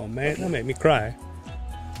 Oh man, that made me cry.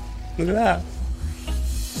 Look at that.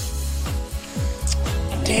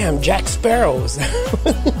 Damn, Jack Sparrow was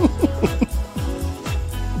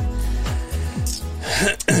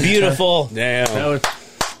beautiful. Damn.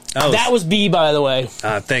 That was B, by the way.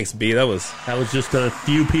 Thanks, B. That was just a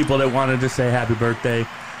few people that wanted to say happy birthday.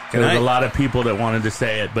 There was a lot of people that wanted to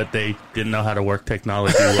say it, but they didn't know how to work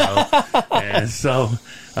technology well. And so,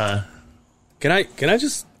 can I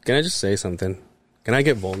just say something? Can I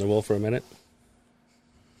get vulnerable for a minute?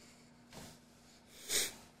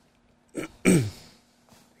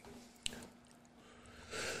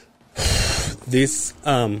 This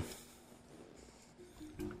at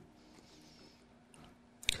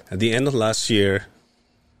the end of last year,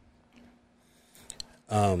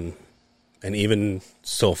 and even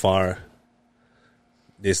so far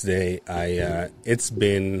this day, it's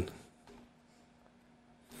been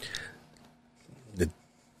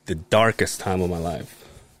the darkest time of my life.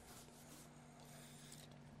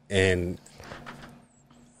 And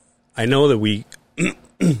I know that we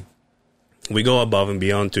go above and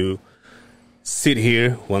beyond to sit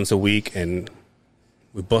here once a week and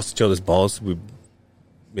we bust each other's balls. We,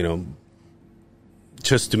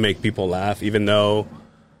 just to make people laugh, even though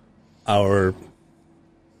our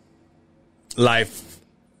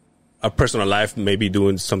personal life may be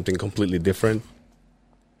doing something completely different.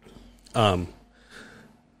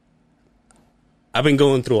 I've been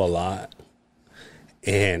going through a lot,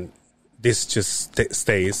 and this just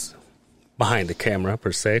stays behind the camera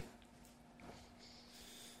per se.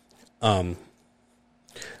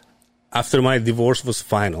 After my divorce was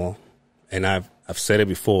final, and I've said it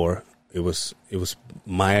before, it was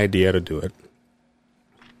my idea to do it.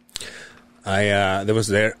 There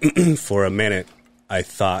was for a minute, I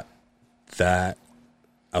thought that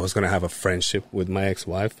I was going to have a friendship with my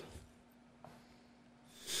ex-wife.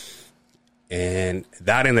 And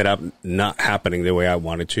that ended up not happening the way I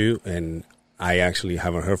wanted to. And I actually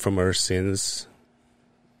haven't heard from her since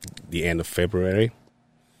the end of February.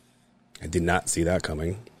 I did not see that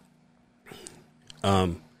coming.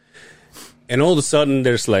 And all of a sudden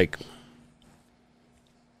there's like,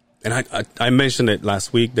 and I mentioned it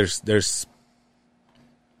last week, there's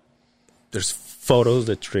photos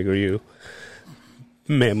that trigger you,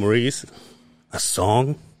 memories, a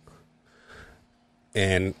song,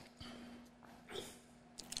 and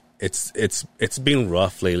it's been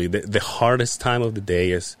rough lately. The hardest time of the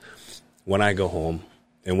day is when I go home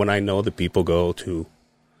and when I know the people go to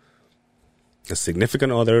a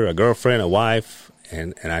significant other, a girlfriend, a wife,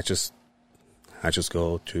 and I just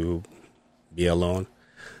go to be alone.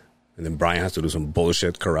 And then Brian has to do some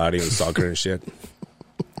bullshit karate and soccer and shit.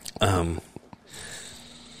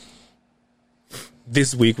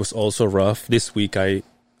 This week was also rough. This week I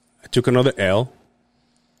took another L.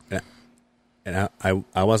 And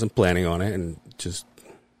I wasn't planning on it, and just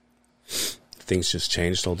things just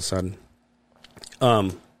changed all of a sudden.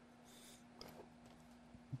 But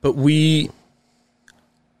we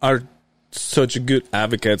are such good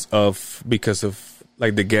advocates because of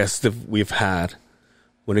like the guests that we've had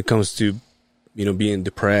when it comes to, being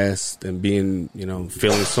depressed and being,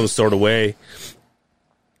 feeling some sort of way.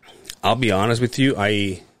 I'll be honest with you,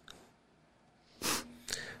 I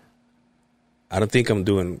don't think I'm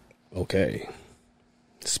doing okay,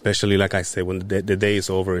 especially like I said, when the day is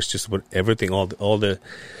over. It's just what everything, all the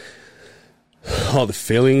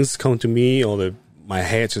feelings come to me. My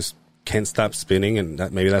head just can't stop spinning, and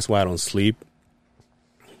maybe that's why I don't sleep.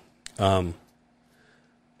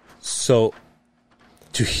 So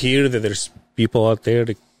to hear that there's people out there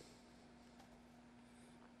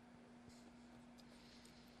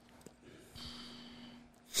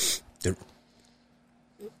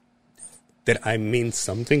that I mean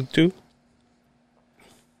something to,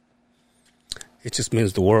 it just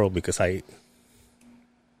means the world, because I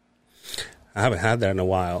I haven't had that in a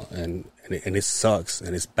while, and it sucks,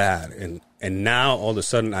 and it's bad. And now, all of a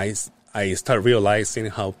sudden, I start realizing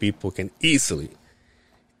how people can easily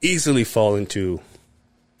fall into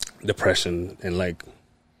depression and, like,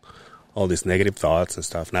 all these negative thoughts and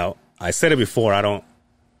stuff. Now, I said it before, I'm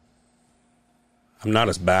not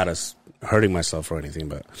as bad as hurting myself or anything,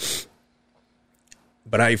 but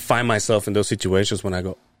I find myself in those situations when I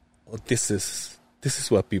go, oh, this is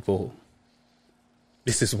what people,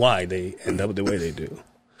 this is why they end up the way they do.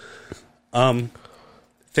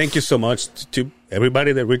 Thank you so much to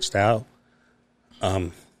everybody that reached out.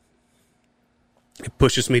 It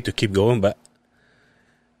pushes me to keep going, but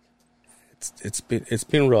it's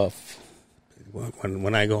been rough.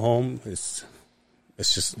 When I go home, it's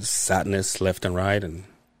just sadness left and right,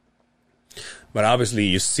 but obviously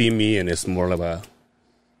you see me and it's more of a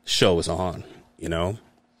show is on, you know.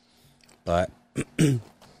 But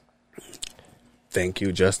thank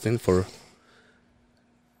you, Justin, for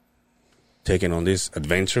taking on this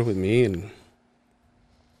adventure with me and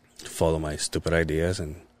follow my stupid ideas,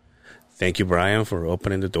 and thank you, Brian, for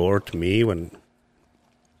opening the door to me when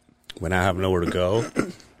I have nowhere to go.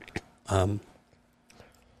 I'm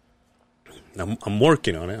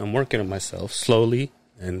working on it. I'm working on myself slowly,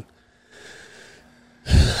 and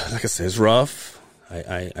like I said, it's rough.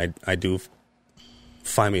 I do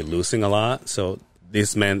find me losing a lot, so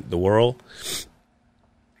this meant the world.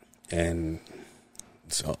 And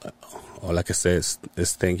so, all I can say is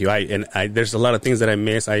thank you. There's a lot of things that I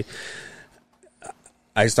miss. I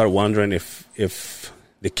start wondering if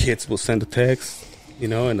the kids will send a text, you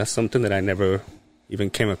know, and that's something that I never even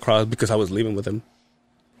came across because I was living with them.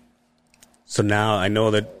 So now I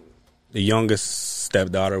know that the youngest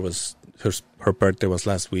stepdaughter her birthday was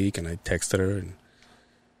last week, and I texted her,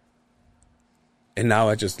 and now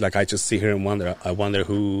I just see her and wonder. I wonder if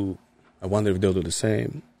they'll do the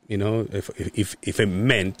same. You know, if it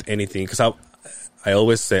meant anything, because I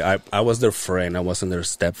always say I was their friend. I wasn't their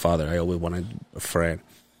stepfather. I always wanted a friend,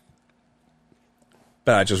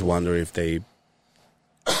 but I just wonder if it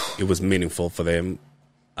was meaningful for them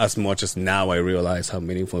as much as now I realize how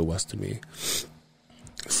meaningful it was to me.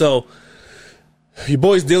 So, your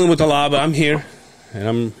boy's dealing with a lot, but I'm here, and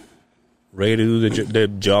I'm ready to do the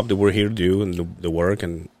job that we're here to do, and the work,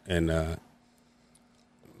 and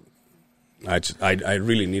I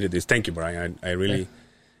really needed this. Thank you, Brian.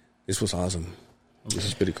 This was awesome. This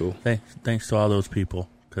is pretty cool. Thanks to all those people,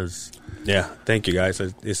 because yeah, thank you guys.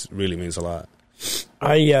 This really means a lot.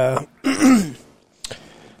 I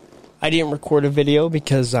didn't record a video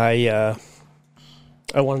because I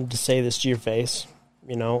wanted to say this to your face.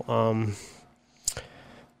 You know,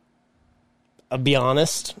 I'll be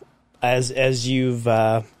honest. As you've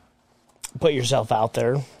put yourself out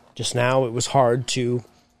there just now, it was hard to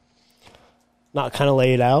not kind of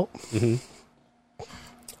lay it out. Mm-hmm.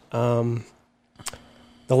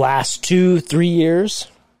 The last 2-3 years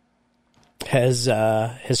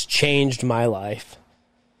has changed my life,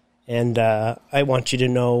 and I want you to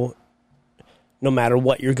know, no matter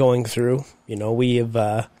what you're going through, you know, we've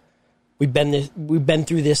been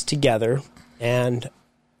through this together, and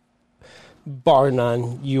bar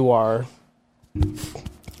none, you are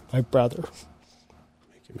my brother.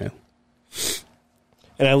 Thank you, man.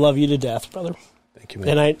 And I love you to death, brother. Thank you,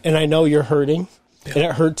 man. And I know you're hurting, and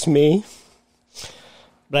it hurts me.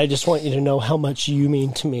 But I just want you to know how much you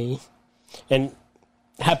mean to me. And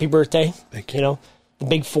happy birthday. Thank you. You know, the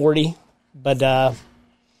big 40. But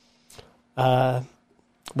we're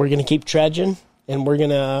gonna keep trudging, and we're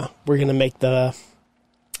gonna make the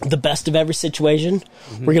best of every situation.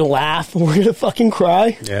 Mm-hmm. We're gonna laugh. We're gonna fucking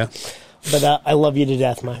cry. Yeah. But I love you to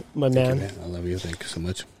death, my man. Thank you, man. I love you. Thank you so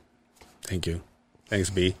much. Thank you. Thanks,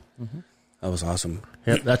 B. Mm-hmm. That was awesome.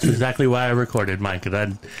 Yep, that's exactly why I recorded, Mike, because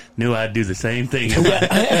I knew I'd do the same thing.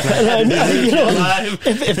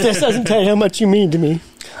 If this doesn't tell you how much you mean to me,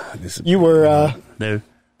 you were... There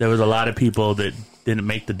was a lot of people that didn't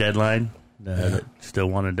make the deadline that still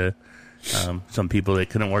wanted to... some people that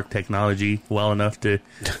couldn't work technology well enough to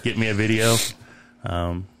get me a video.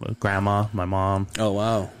 Grandma, my mom. Oh,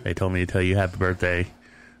 wow. They told me to tell you happy birthday.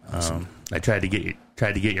 Awesome. I tried to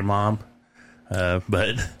get your mom,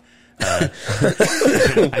 but... I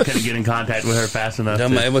couldn't get in contact with her fast enough.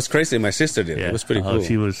 It was crazy. My sister did. Yeah. It was pretty cool.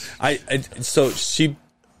 She was. I'm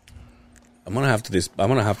gonna have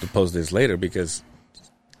to post this later because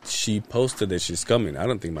she posted that she's coming. I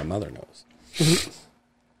don't think my mother knows.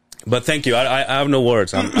 But thank you. I have no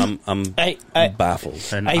words. I'm baffled.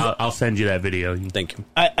 And I'll send you that video. Thank you.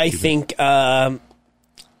 I think at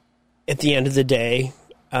the end of the day,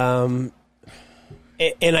 and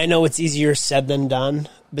I know it's easier said than done,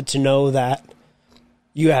 but to know that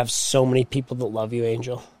You have so many people that love you,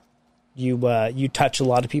 Angel. You touch a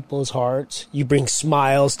lot of people's hearts. You bring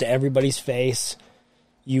smiles to everybody's face.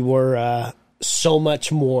 You were so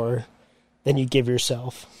much more than you give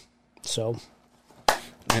yourself. So,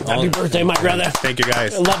 happy birthday, my brother. Thank you,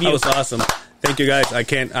 guys. I love you. That was awesome. Thank you, guys. I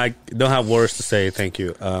don't have words to say thank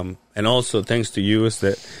you. And also, thanks to you is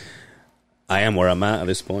that I am where I'm at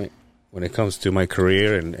this point when it comes to my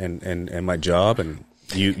career and my job. And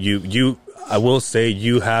you, I will say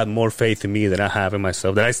you had more faith in me than I have in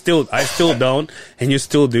myself. That I still don't, and you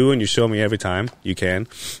still do, and you show me every time you can.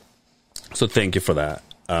 So thank you for that.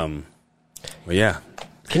 But yeah.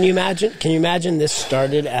 Can you imagine this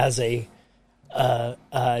started as a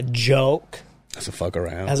joke? As a fuck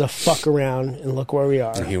around. And look where we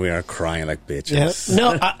are. And here we are crying like bitches. Yep.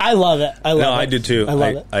 No, I love it. I do too. I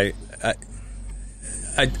love it.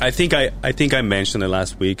 I think I mentioned it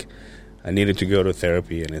last week. I needed to go to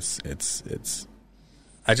therapy, and it's.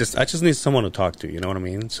 I just need someone to talk to. You know what I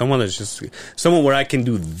mean? Someone where I can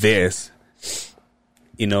do this.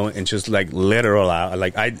 You know, and just like let it all out.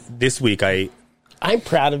 Like this week I'm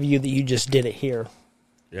proud of you that you just did it here.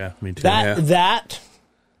 Yeah, me too.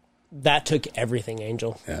 That took everything,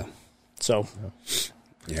 Angel. Yeah. So.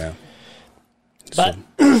 Yeah. But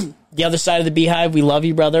the other side of the beehive, we love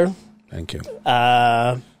you, brother. Thank you.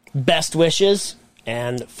 Best wishes,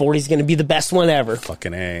 and 40's going to be the best one ever.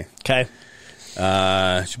 Fucking A. Okay.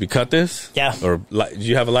 Should we cut this? Yeah. Or do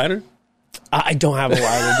you have a lighter? I don't have a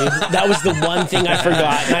lighter, dude. That was the one thing I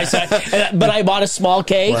forgot. And I said, but I bought a small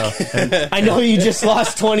cake. Well, I know you just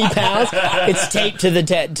lost 20 pounds. It's taped to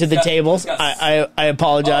the tables. I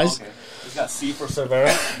apologize. Oh, okay. It's got C for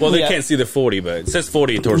Cervera. Well, they can't see the 40, but it says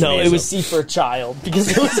 40 towards me. No, it was C for a child because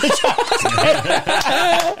it was a child.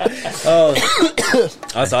 Oh,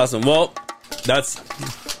 that's awesome. Well, that's.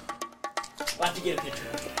 I'll have to get a picture.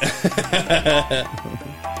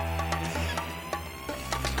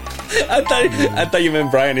 I thought you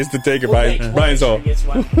meant Brian is to take it. Brian's all.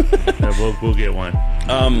 Yeah, we'll get one.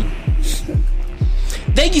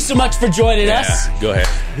 Thank you so much for joining us. Go ahead.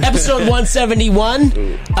 Episode 171.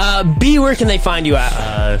 B, where can they find you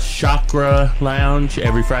at? Chakra Lounge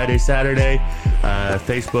every Friday, Saturday.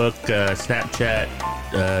 Facebook, Snapchat,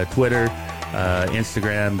 Twitter,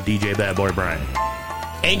 Instagram, DJ Bad Boy Brian.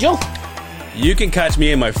 Angel? You can catch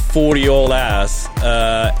me in my 40-year-old ass,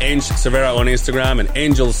 Ange Cervera on Instagram and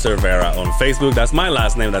Angel Cervera on Facebook. That's my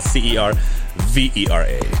last name. That's Cervera.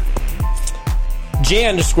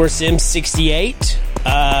 J_Sim68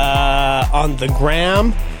 on the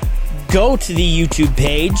gram. Go to the YouTube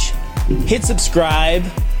page. Hit subscribe.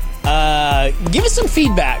 Give us some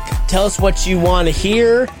feedback. Tell us what you want to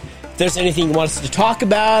hear. If there's anything you want us to talk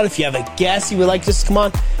about, if you have a guest you would like us to come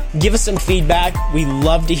on, give us some feedback. We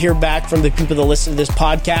love to hear back from the people that listen to this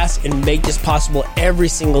podcast and make this possible every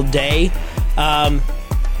single day.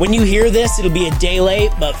 When you hear this, it'll be a day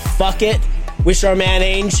late, but fuck it. Wish our man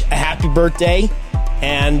Ange a happy birthday.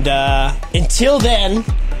 And until then,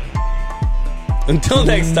 until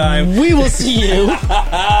next time, we will see you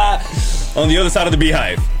on the other side of the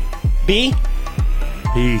beehive. B?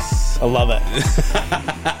 Peace. I love it.